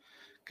 Tucker.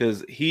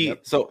 Because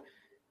Yep. so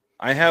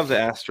I have the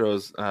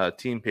Astros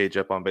team page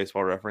up on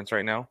Baseball Reference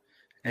right now,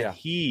 and Yeah.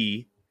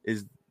 he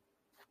is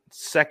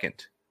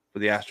second for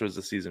the Astros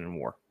this season in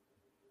WAR,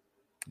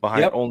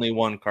 behind Yep. only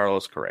one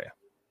Carlos Correa.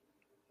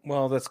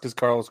 Well, that's because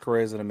Carlos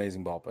Correa is an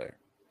amazing ball player.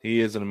 He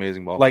is an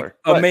amazing ball Like, player.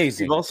 But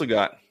amazing. You've also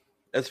got,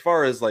 as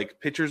far as like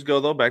pitchers go,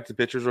 though, back to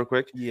pitchers real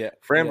quick. Yeah,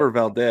 Framber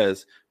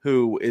Valdez,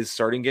 who is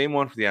starting game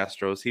 1 for the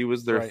Astros, he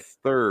was their Right.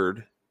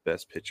 3rd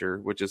best pitcher,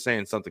 which is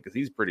saying something because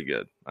he's pretty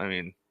good. I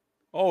mean,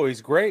 Oh,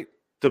 he's great.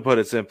 to put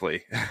it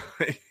simply.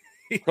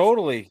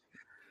 Totally.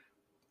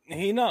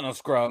 He not no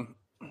scrub.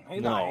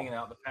 He's No. not hanging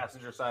out the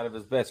passenger side of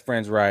his best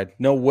friend's ride.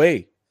 No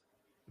way.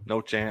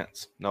 No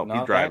chance. No, Not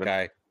he's driving.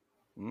 that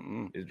guy.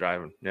 Mm-mm. He's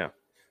driving. Yeah.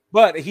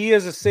 But he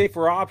is a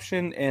safer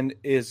option and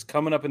is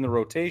coming up in the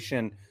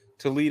rotation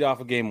to lead off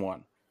of game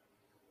 1.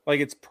 Like,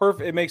 it's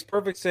perfect. It makes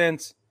perfect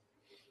sense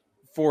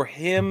for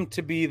him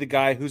to be the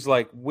guy who's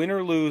like, win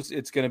or lose,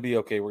 it's going to be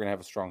okay. We're going to have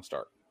a strong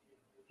start.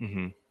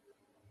 Mm-hmm.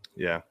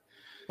 Yeah.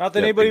 Not that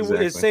Yep, anybody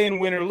exactly. is saying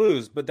win or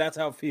lose, but that's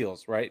how it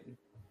feels, right?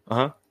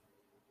 Uh-huh.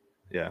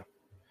 Yeah.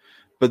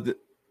 But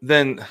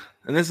then,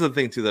 and this is the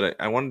thing, too, that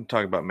I wanted to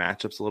talk about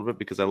matchups a little bit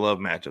because I love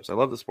matchups. I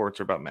love the sports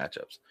are about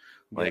matchups.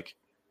 Like,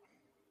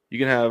 you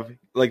can have,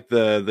 like,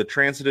 the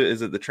transitive,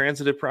 is it the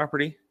transitive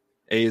property?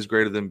 A is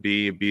greater than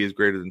B is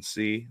greater than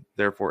C,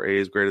 therefore A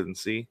is greater than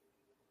C.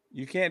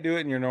 You can't do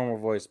it in your normal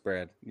voice,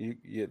 Brad.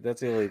 You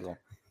that's illegal.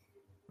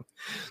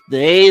 The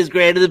A is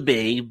greater than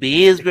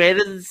B is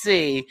greater than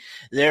C.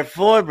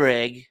 Therefore,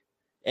 Brig,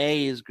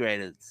 A is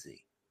greater than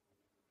C.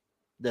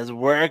 Doesn't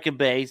work in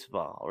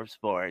baseball or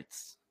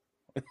sports.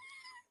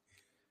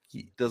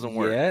 Doesn't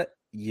work. Yeah,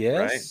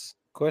 yes.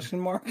 Question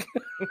mark?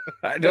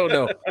 I don't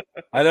know.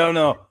 I don't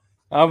know.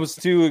 I was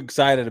too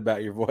excited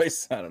about your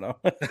voice. I don't know.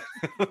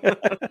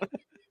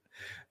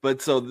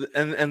 But so,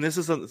 and this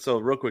is something, so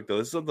real quick though,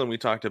 this is something we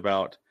talked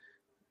about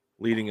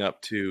leading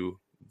up to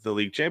the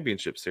league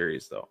championship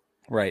series though.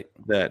 Right.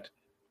 That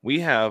we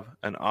have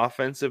an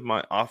offense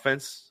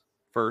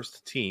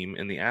first team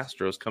in the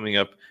Astros coming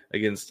up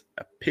against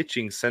a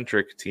pitching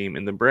centric team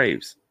in the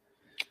Braves.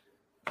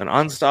 An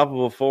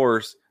unstoppable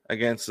force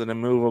against an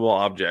immovable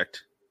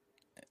object.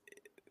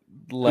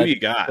 Who you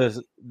got?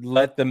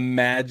 Let the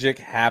magic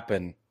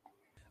happen.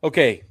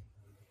 Okay.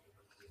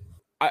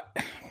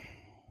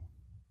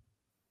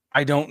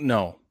 I don't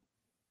know.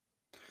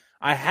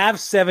 I have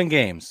 7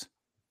 games.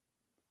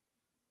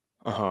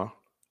 Uh-huh.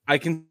 I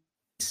can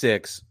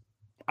 6.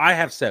 I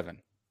have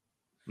 7.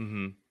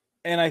 Mm-hmm.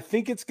 And I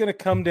think it's going to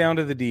come down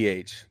to the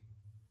DH.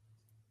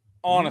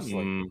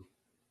 Honestly.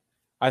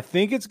 I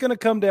think it's going to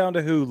come down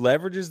to who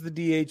leverages the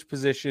DH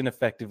position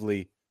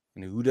effectively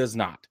and who does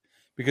not.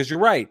 Because you're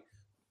right.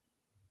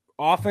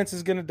 Offense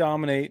is going to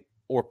dominate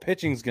or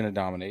pitching is going to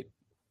dominate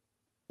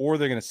or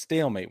they're going to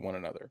stalemate one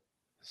another.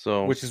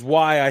 So, Which is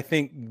why I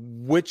think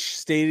which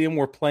stadium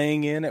we're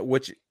playing in at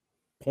which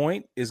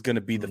point is going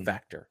to be the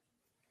factor.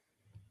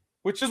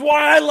 Which is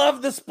why I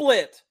love the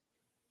split.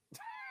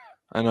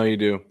 I know you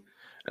do.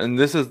 And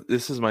this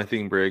is my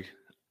thing, Brig.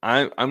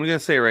 I'm gonna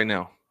say it right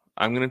now.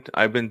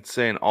 I've been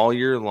saying all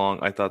year long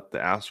I thought the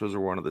Astros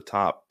were one of the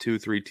top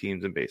 2-3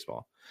 teams in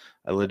baseball.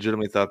 I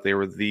legitimately thought they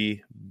were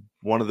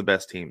one of the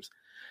best teams.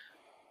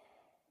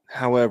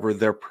 However,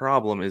 their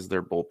problem is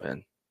their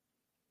bullpen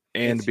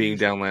and It's being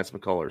usually- down Lance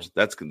McCullers.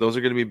 Those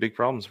are going to be big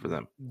problems for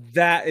them.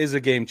 That is a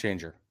game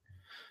changer.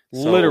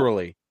 So-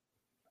 Literally.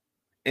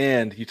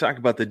 And you talk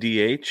about the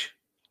DH.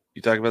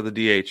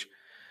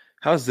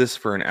 How's this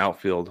for an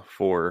outfield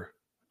for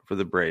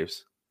the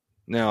Braves?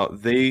 Now,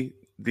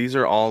 these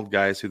are all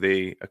guys who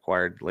they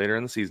acquired later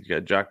in the season. You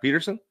got Jock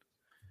Peterson.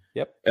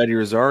 Yep. Eddie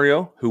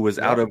Rosario, who was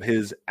out Yep. of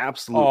his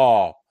absolute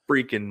Oh,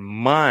 freaking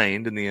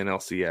mind in the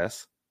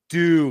NLCS.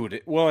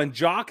 dude. Well, and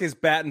Jock is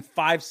batting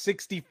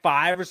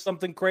 565 or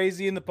something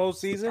crazy in the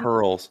postseason.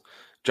 Pearls.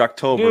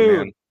 Jocktober, Dude,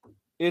 man.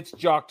 It's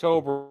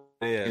Jocktober.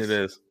 It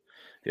is.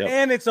 Yep.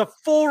 And it's a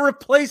full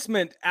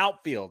replacement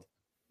outfield.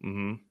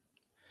 Mm-hmm.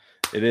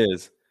 It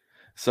is.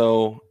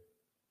 So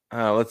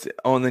let's see.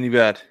 Oh, and then you've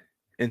got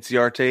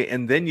Inciarte,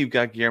 and then you've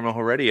got Guillermo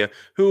Heredia,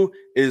 who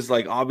is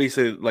like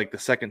obviously like the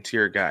second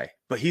tier guy,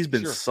 but he's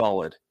been Sure.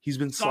 solid. He's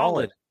been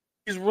solid.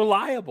 He's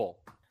reliable.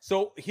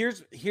 So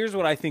here's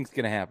what I think is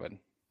going to happen.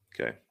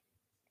 Okay.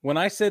 When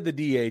I said the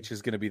DH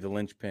is going to be the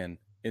linchpin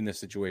in this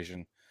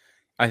situation,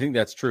 I think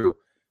that's true.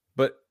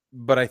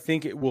 But I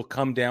think it will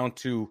come down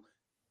to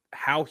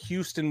how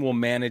Houston will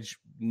manage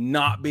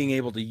not being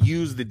able to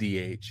use the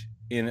DH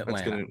in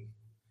Atlanta.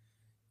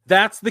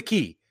 That's the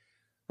key,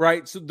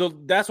 Right. So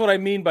that's what I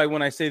mean by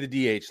when I say the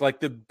DH.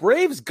 Like the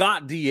Braves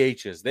got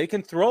DHs. They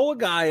can throw a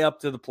guy up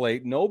to the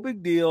plate. No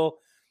big deal.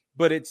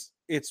 But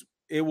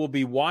it will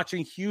be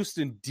watching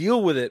Houston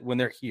deal with it when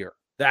they're here.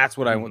 That's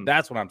what I want.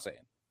 That's what I'm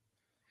saying.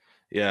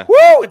 Yeah.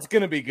 Woo! It's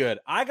going to be good.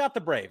 I got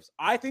the Braves.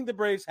 I think the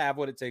Braves have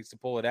what it takes to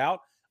pull it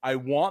out. I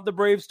want the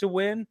Braves to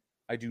win.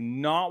 I do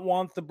not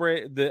want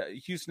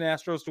the Houston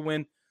Astros to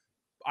win.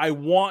 I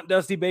want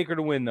Dusty Baker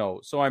to win,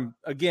 though. So I'm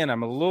a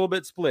little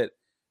bit split.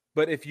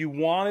 But if you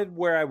wanted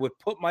where I would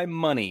put my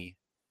money,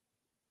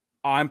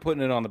 I'm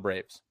putting it on the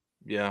Braves.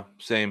 Yeah,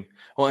 same.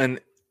 Well,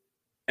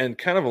 and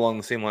kind of along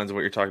the same lines of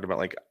what you're talking about,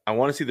 like I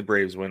want to see the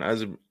Braves win.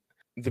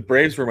 The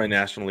Braves were my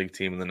National League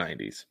team in the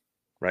 90s,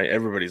 right?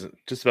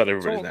 Just about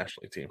everybody's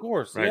National League team. Of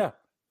course, right? Yeah.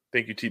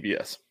 Thank you,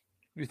 TBS.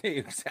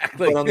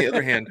 Exactly. But on the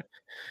other hand,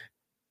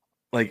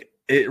 like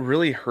it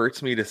really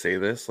hurts me to say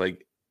this.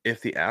 Like if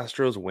the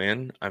Astros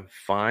win, I'm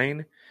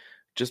fine,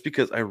 just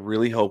because I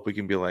really hope we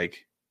can be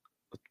like,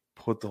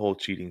 put the whole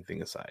cheating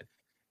thing aside.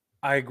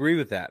 I agree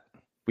with that.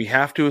 We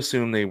have to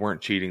assume they weren't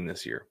cheating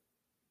this year.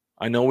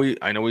 I know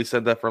we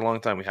said that for a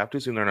long time. We have to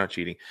assume they're not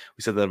cheating.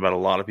 We said that about a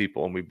lot of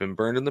people, and we've been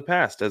burned in the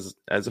past as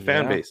a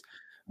fan base.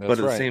 But at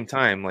the same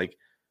time, like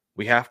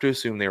we have to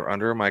assume they were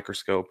under a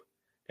microscope,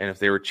 and if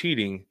they were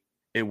cheating,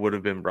 it would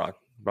have been brought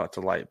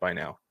to light by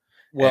now.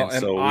 Well,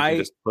 and so we can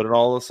just put it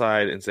all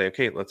aside and say,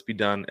 okay, let's be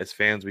done. As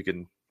fans, we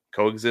can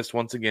coexist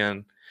once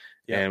again,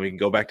 and we can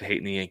go back to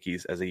hating the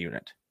Yankees as a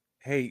unit.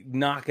 Hey,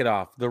 knock it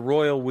off. The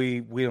Royal,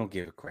 we don't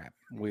give a crap.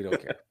 We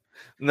don't care.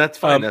 And that's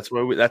fine. That's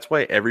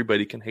why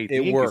everybody can hate the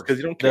Yankees, because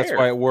you don't care. That's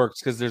why it works,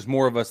 because there's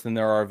more of us than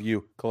there are of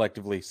you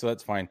collectively. So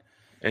that's fine.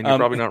 And you're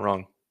probably not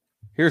wrong.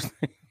 Because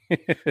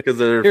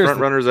there are front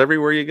runners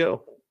everywhere you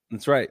go.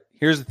 That's right.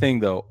 Here's the thing,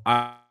 though.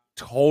 I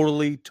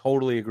totally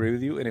agree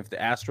with you. And if the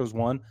Astros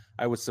won,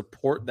 I would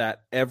support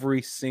that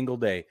every single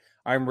day.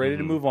 I'm ready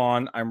to move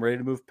on. I'm ready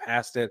to move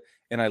past it.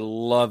 And I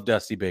love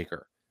Dusty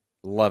Baker.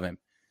 Love him.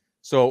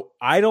 So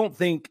I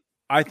think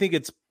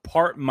it's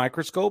part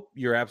microscope.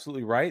 You're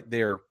absolutely right.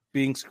 They're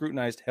being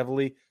scrutinized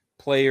heavily.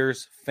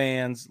 Players,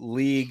 fans,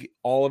 league,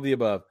 all of the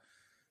above.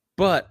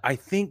 But I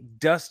think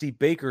Dusty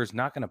Baker is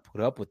not going to put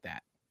up with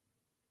that.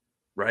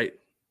 Right.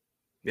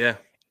 Yeah.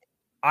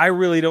 I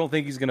really don't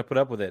think he's going to put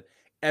up with it,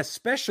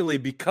 especially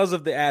because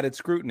of the added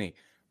scrutiny,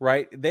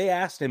 right? They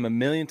asked him a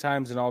million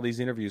times in all these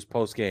interviews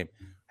post-game,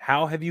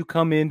 how have you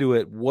come into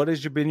it? What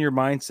has been your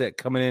mindset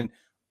coming in?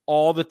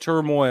 All the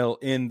turmoil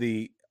in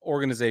the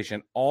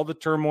organization, all the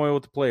turmoil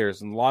with the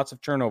players and lots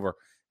of turnover,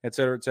 et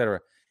cetera, et cetera.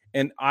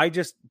 And I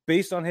just,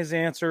 based on his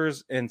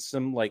answers and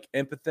some like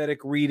empathetic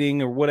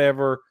reading or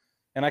whatever,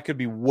 and I could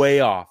be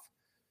way off,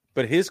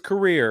 but his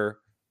career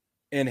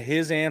and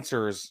his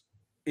answers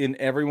in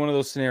every one of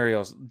those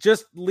scenarios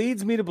just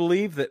leads me to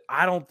believe that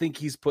I don't think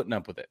he's putting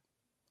up with it.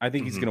 I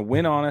think he's going to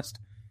win honest.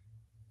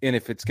 And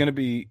if it's going to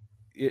be,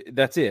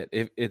 that's it.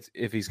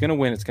 If he's going to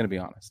win, it's going to be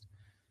honest.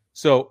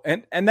 So,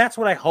 and that's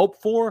what I hope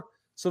for.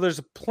 So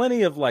there's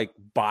plenty of like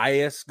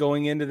bias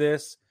going into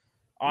this.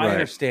 I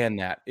understand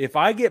that. If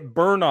I get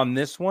burned on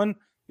this one,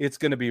 it's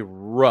going to be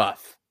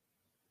rough,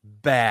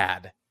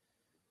 bad,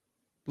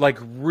 like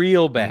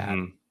real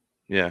bad.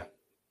 Yeah.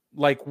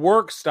 Like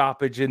work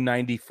stoppage in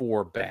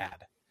 94,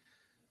 bad.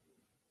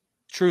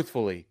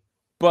 Truthfully.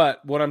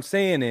 But what I'm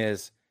saying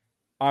is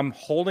I'm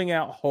holding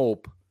out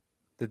hope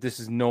that this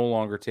is no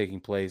longer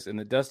taking place and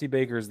that Dusty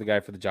Baker is the guy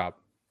for the job.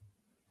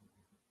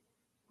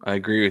 I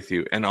agree with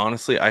you. And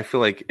honestly, I feel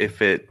like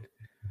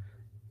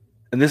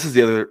and this is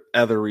the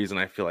other reason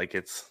I feel like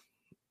it's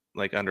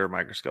like under a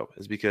microscope,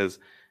 is because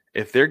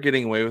if they're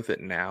getting away with it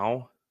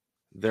now,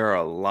 there are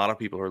a lot of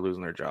people who are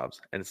losing their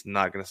jobs, and it's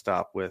not going to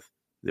stop with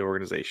the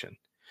organization.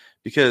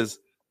 Because,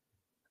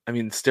 I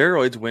mean,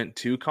 steroids went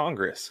to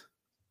Congress,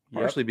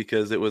 partially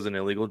because it was an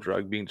illegal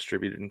drug being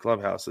distributed in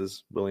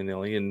clubhouses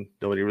willy-nilly, and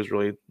everybody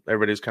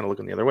was kind of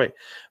looking the other way.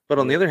 But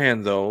on the other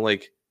hand, though,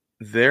 like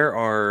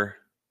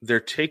they're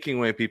taking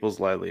away people's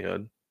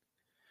livelihood,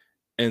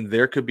 and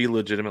there could be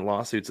legitimate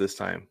lawsuits this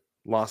time.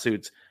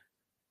 Lawsuits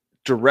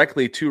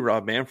directly to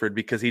Rob Manfred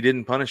because he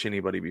didn't punish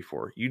anybody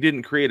before. You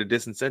didn't create a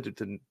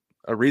disincentive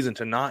a reason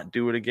to not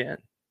do it again.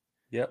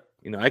 Yep.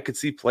 You know, I could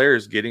see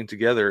players getting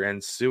together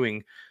and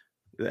suing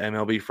the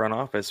MLB front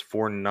office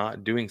for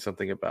not doing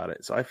something about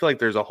it. So I feel like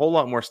there's a whole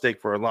lot more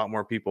stake for a lot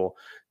more people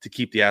to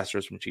keep the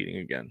Astros from cheating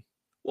again.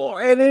 Well,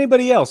 and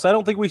anybody else. I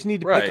don't think we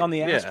need to pick on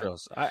the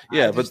Astros. I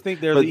just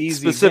think they're the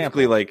easy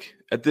specifically example. Like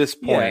at this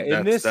point,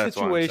 in this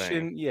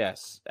situation,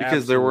 yes,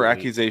 because there were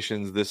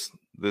accusations this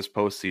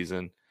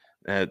postseason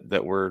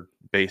that were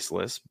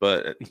baseless,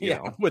 but you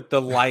know, with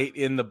the light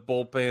in the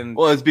bullpen.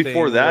 Well, it's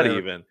before that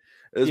even.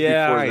 It was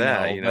before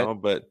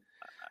that, but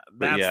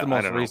that's the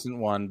most recent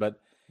one. But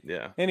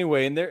yeah.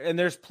 Anyway, and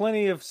there's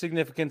plenty of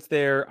significance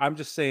there. I'm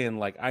just saying,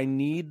 like, I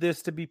need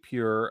this to be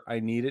pure. I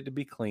need it to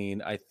be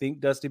clean. I think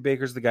Dusty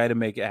Baker's the guy to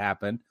make it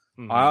happen.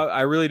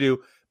 I really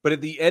do. But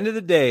at the end of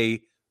the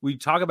day, we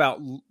talk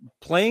about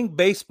playing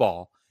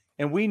baseball,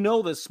 and we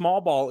know that small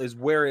ball is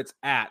where it's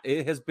at.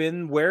 It has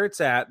been where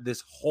it's at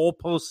this whole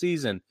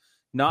postseason.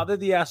 Not that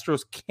the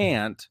Astros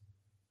can't,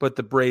 but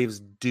the Braves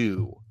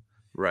do.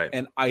 Right.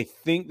 And I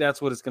think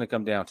that's what it's going to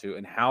come down to.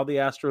 And how the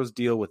Astros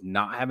deal with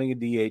not having a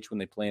DH when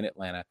they play in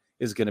Atlanta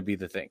is going to be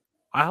the thing.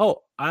 I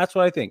hope. That's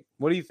what I think.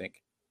 What do you think?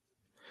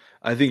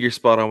 I think you're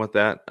spot on with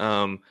that.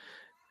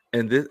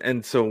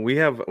 And so we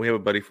have a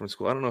buddy from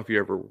school. I don't know if you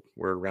ever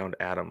were around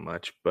Adam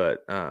much,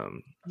 but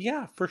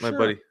yeah, for my sure.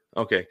 buddy.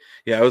 Okay,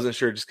 yeah, I wasn't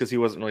sure just because he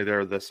wasn't really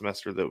there the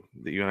semester that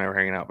you and I were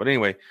hanging out. But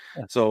anyway,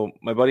 So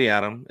my buddy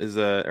Adam is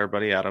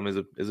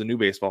a new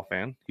baseball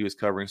fan. He was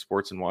covering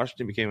sports in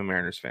Washington, became a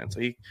Mariners fan. So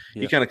he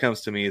kind of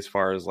comes to me as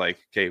far as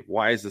like, okay,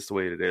 why is this the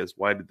way it is?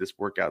 Why did this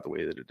work out the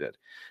way that it did?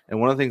 And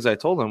one of the things I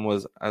told him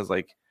was, I was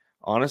like,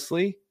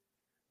 honestly,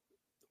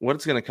 what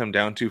it's going to come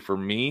down to for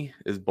me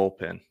is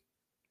bullpen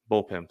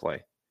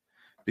play,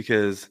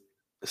 because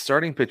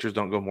starting pitchers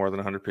don't go more than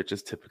 100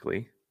 pitches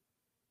typically,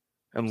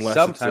 unless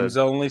sometimes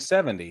only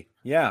 70.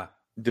 Yeah,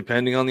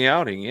 depending on the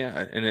outing.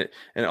 Yeah, and it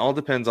all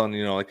depends on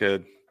like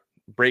a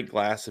break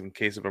glass in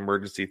case of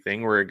emergency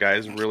thing where a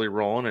guy's really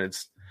rolling and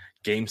it's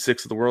Game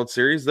 6 of the World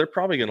Series. They're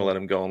probably going to let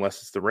him go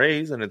unless it's the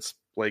Rays and it's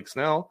Blake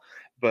Snell.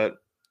 But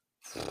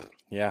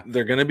yeah,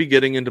 they're going to be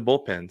getting into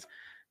bullpens,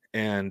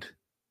 and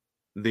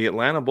the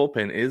Atlanta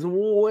bullpen is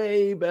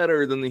way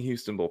better than the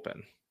Houston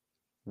bullpen.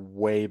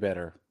 Way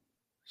better.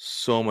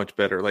 So much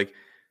better. Like,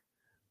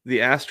 the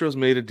Astros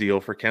made a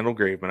deal for Kendall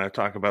Graveman. I've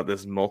talked about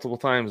this multiple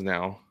times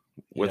now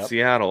with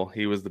Seattle.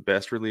 He was the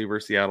best reliever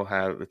Seattle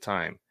had at the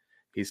time.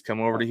 He's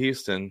come over to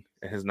Houston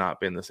and has not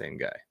been the same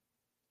guy.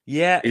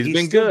 Yeah, he's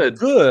been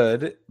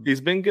good.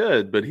 He's been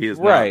good, but he has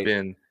not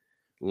been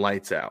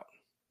lights out.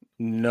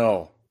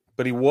 No,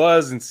 but he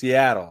was in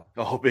Seattle.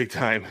 Oh, big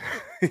time.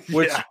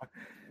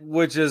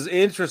 Which is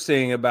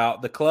interesting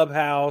about the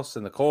clubhouse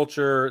and the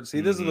culture. See,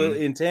 this is the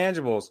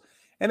intangibles.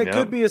 And it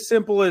could be as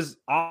simple as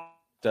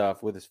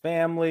stuff with his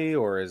family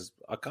or his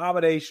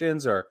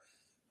accommodations or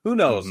who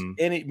knows.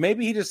 And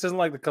maybe he just doesn't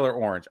like the color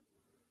orange.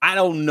 I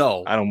don't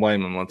know. I don't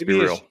blame him. Let's be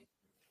real.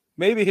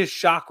 Maybe his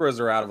chakras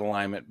are out of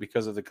alignment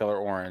because of the color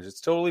orange. It's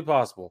totally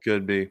possible.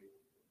 Could be.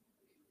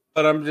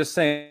 But I'm just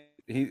saying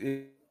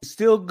he's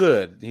still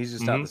good. He's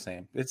just not the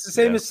same. It's the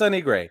same as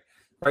Sonny Gray,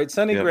 right?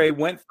 Sonny Gray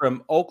went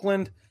from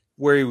Oakland,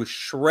 where he was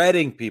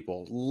shredding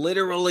people,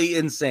 literally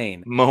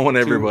insane. Mowing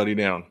everybody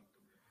down.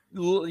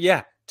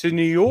 Yeah. To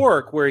New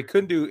York, where he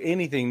couldn't do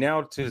anything.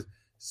 Now to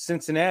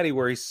Cincinnati,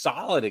 where he's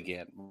solid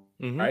again.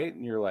 Right?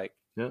 And you're like,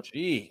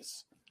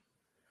 geez.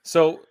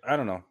 So, I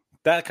don't know.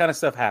 That kind of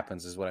stuff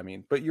happens is what I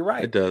mean. But you're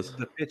right. It does.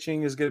 The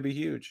pitching is going to be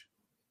huge.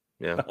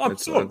 Yeah. I'm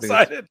so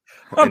excited.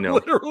 I'm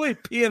literally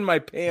peeing my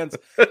pants.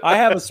 I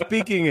have a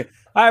speaking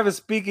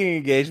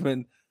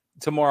engagement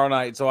tomorrow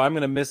night, so I'm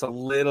going to miss a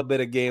little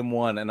bit of game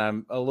 1, and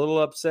I'm a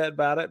little upset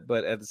about it,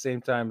 but at the same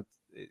time,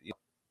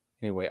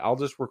 anyway, I'll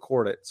just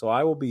record it. So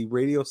I will be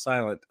radio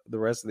silent the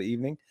rest of the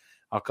evening.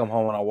 I'll come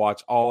home and I'll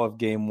watch all of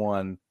game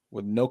 1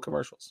 with no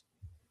commercials.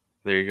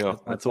 There you go.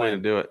 That's the way to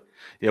do it.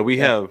 Yeah, we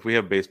have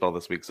baseball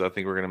this week, so I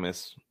think we're going to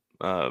miss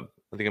I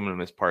think I'm going to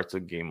miss parts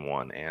of game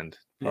 1 and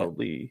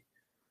probably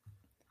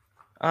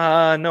no,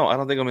 I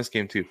don't think I'll miss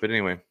game 2, but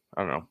anyway,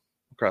 I don't know.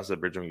 We'll cross that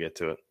bridge when we get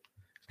to it.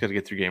 Got to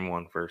get through game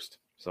 1 first.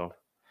 So,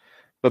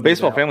 but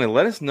baseball family,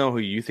 let us know who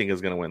you think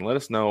is going to win. Let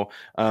us know.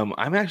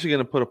 I'm actually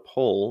going to put a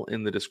poll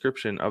in the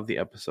description of the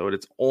episode.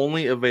 It's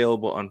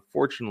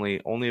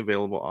unfortunately, only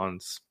available on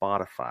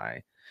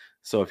Spotify.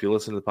 So if you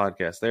listen to the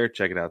podcast there,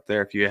 check it out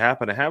there. If you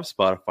happen to have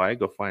Spotify,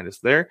 go find us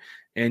there,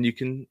 and you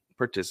can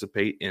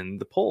participate in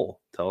the poll.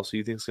 Tell us who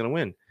you think is going to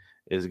win.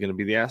 Is it going to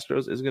be the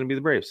Astros? Is it going to be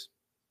the Braves?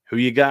 Who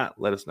you got?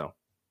 Let us know.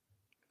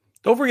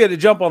 Don't forget to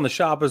jump on the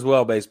shop as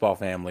well, baseball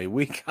family.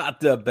 We got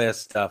the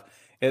best stuff.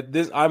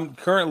 I'm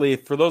currently,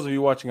 for those of you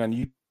watching on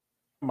YouTube,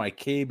 my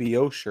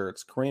KBO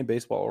shirts, Korean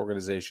Baseball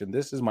Organization.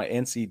 This is my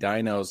NC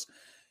Dinos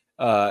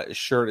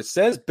shirt. It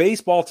says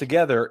baseball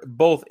together,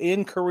 both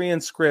in Korean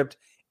script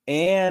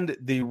and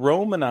the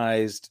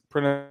Romanized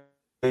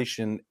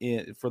pronunciation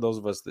for those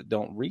of us that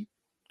don't read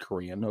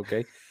Korean,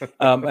 okay?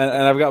 And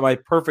I've got my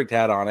perfect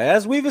hat on.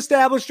 As we've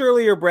established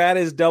earlier, Brad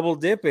is double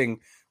dipping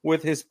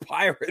with his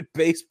Pirate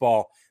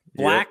Baseball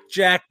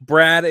Blackjack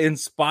Brad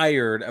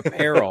inspired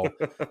apparel.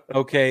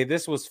 Okay,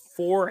 this was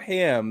for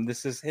him.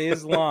 This is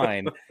his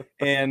line,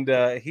 and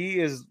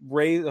he's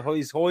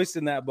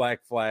hoisting that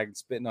black flag and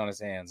spitting on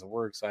his hands, and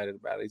we're excited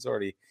about it. He's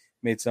already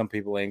made some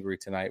people angry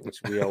tonight,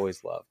 which we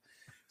always love.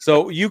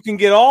 So you can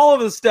get all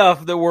of the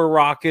stuff that we're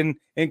rocking,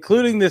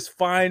 including this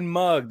fine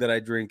mug that I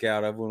drink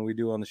out of when we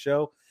do on the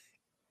show,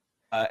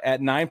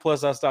 at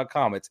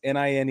 9plusus.com. It's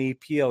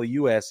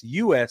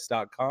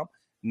NINEPLUS.com,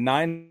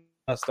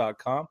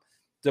 9plus.com.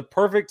 The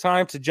perfect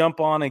time to jump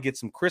on and get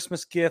some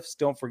Christmas gifts.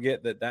 Don't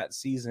forget that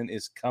season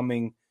is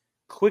coming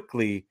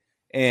quickly,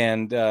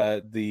 and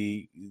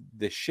the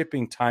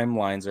shipping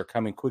timelines are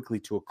coming quickly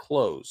to a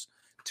close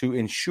to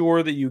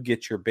ensure that you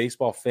get your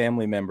baseball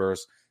family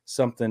members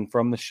something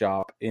from the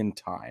shop in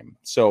time.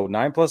 So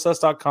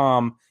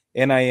 9plusus.com,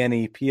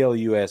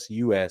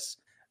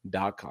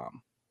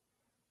 NINEPLUS.com.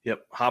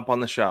 Yep, hop on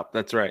the shop.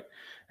 That's right.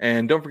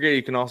 And don't forget,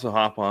 you can also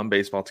hop on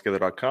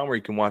baseballtogether.com where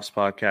you can watch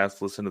the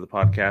podcast, listen to the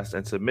podcast,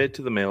 and submit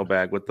to the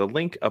mailbag with the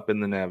link up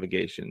in the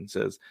navigation. It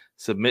says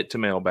submit to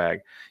mailbag.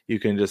 You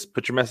can just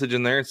put your message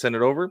in there and send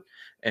it over,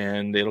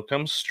 and it'll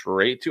come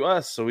straight to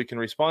us so we can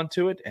respond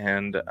to it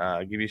and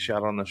give you a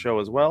shout on the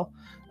show as well.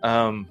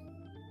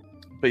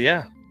 But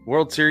yeah,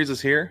 World Series is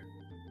here.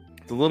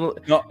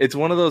 It's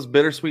one of those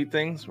bittersweet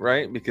things,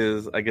 right?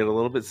 Because I get a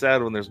little bit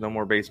sad when there's no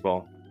more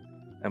baseball.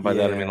 And by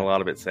that, I mean a lot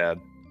of it sad.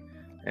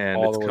 And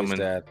All it's the way coming.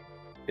 sad.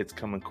 It's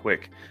coming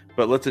quick.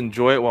 But let's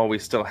enjoy it while we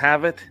still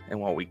have it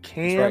and while we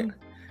can. That's right.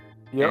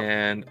 Yep.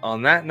 And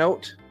on that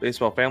note,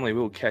 baseball family, we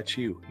will catch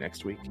you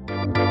next week.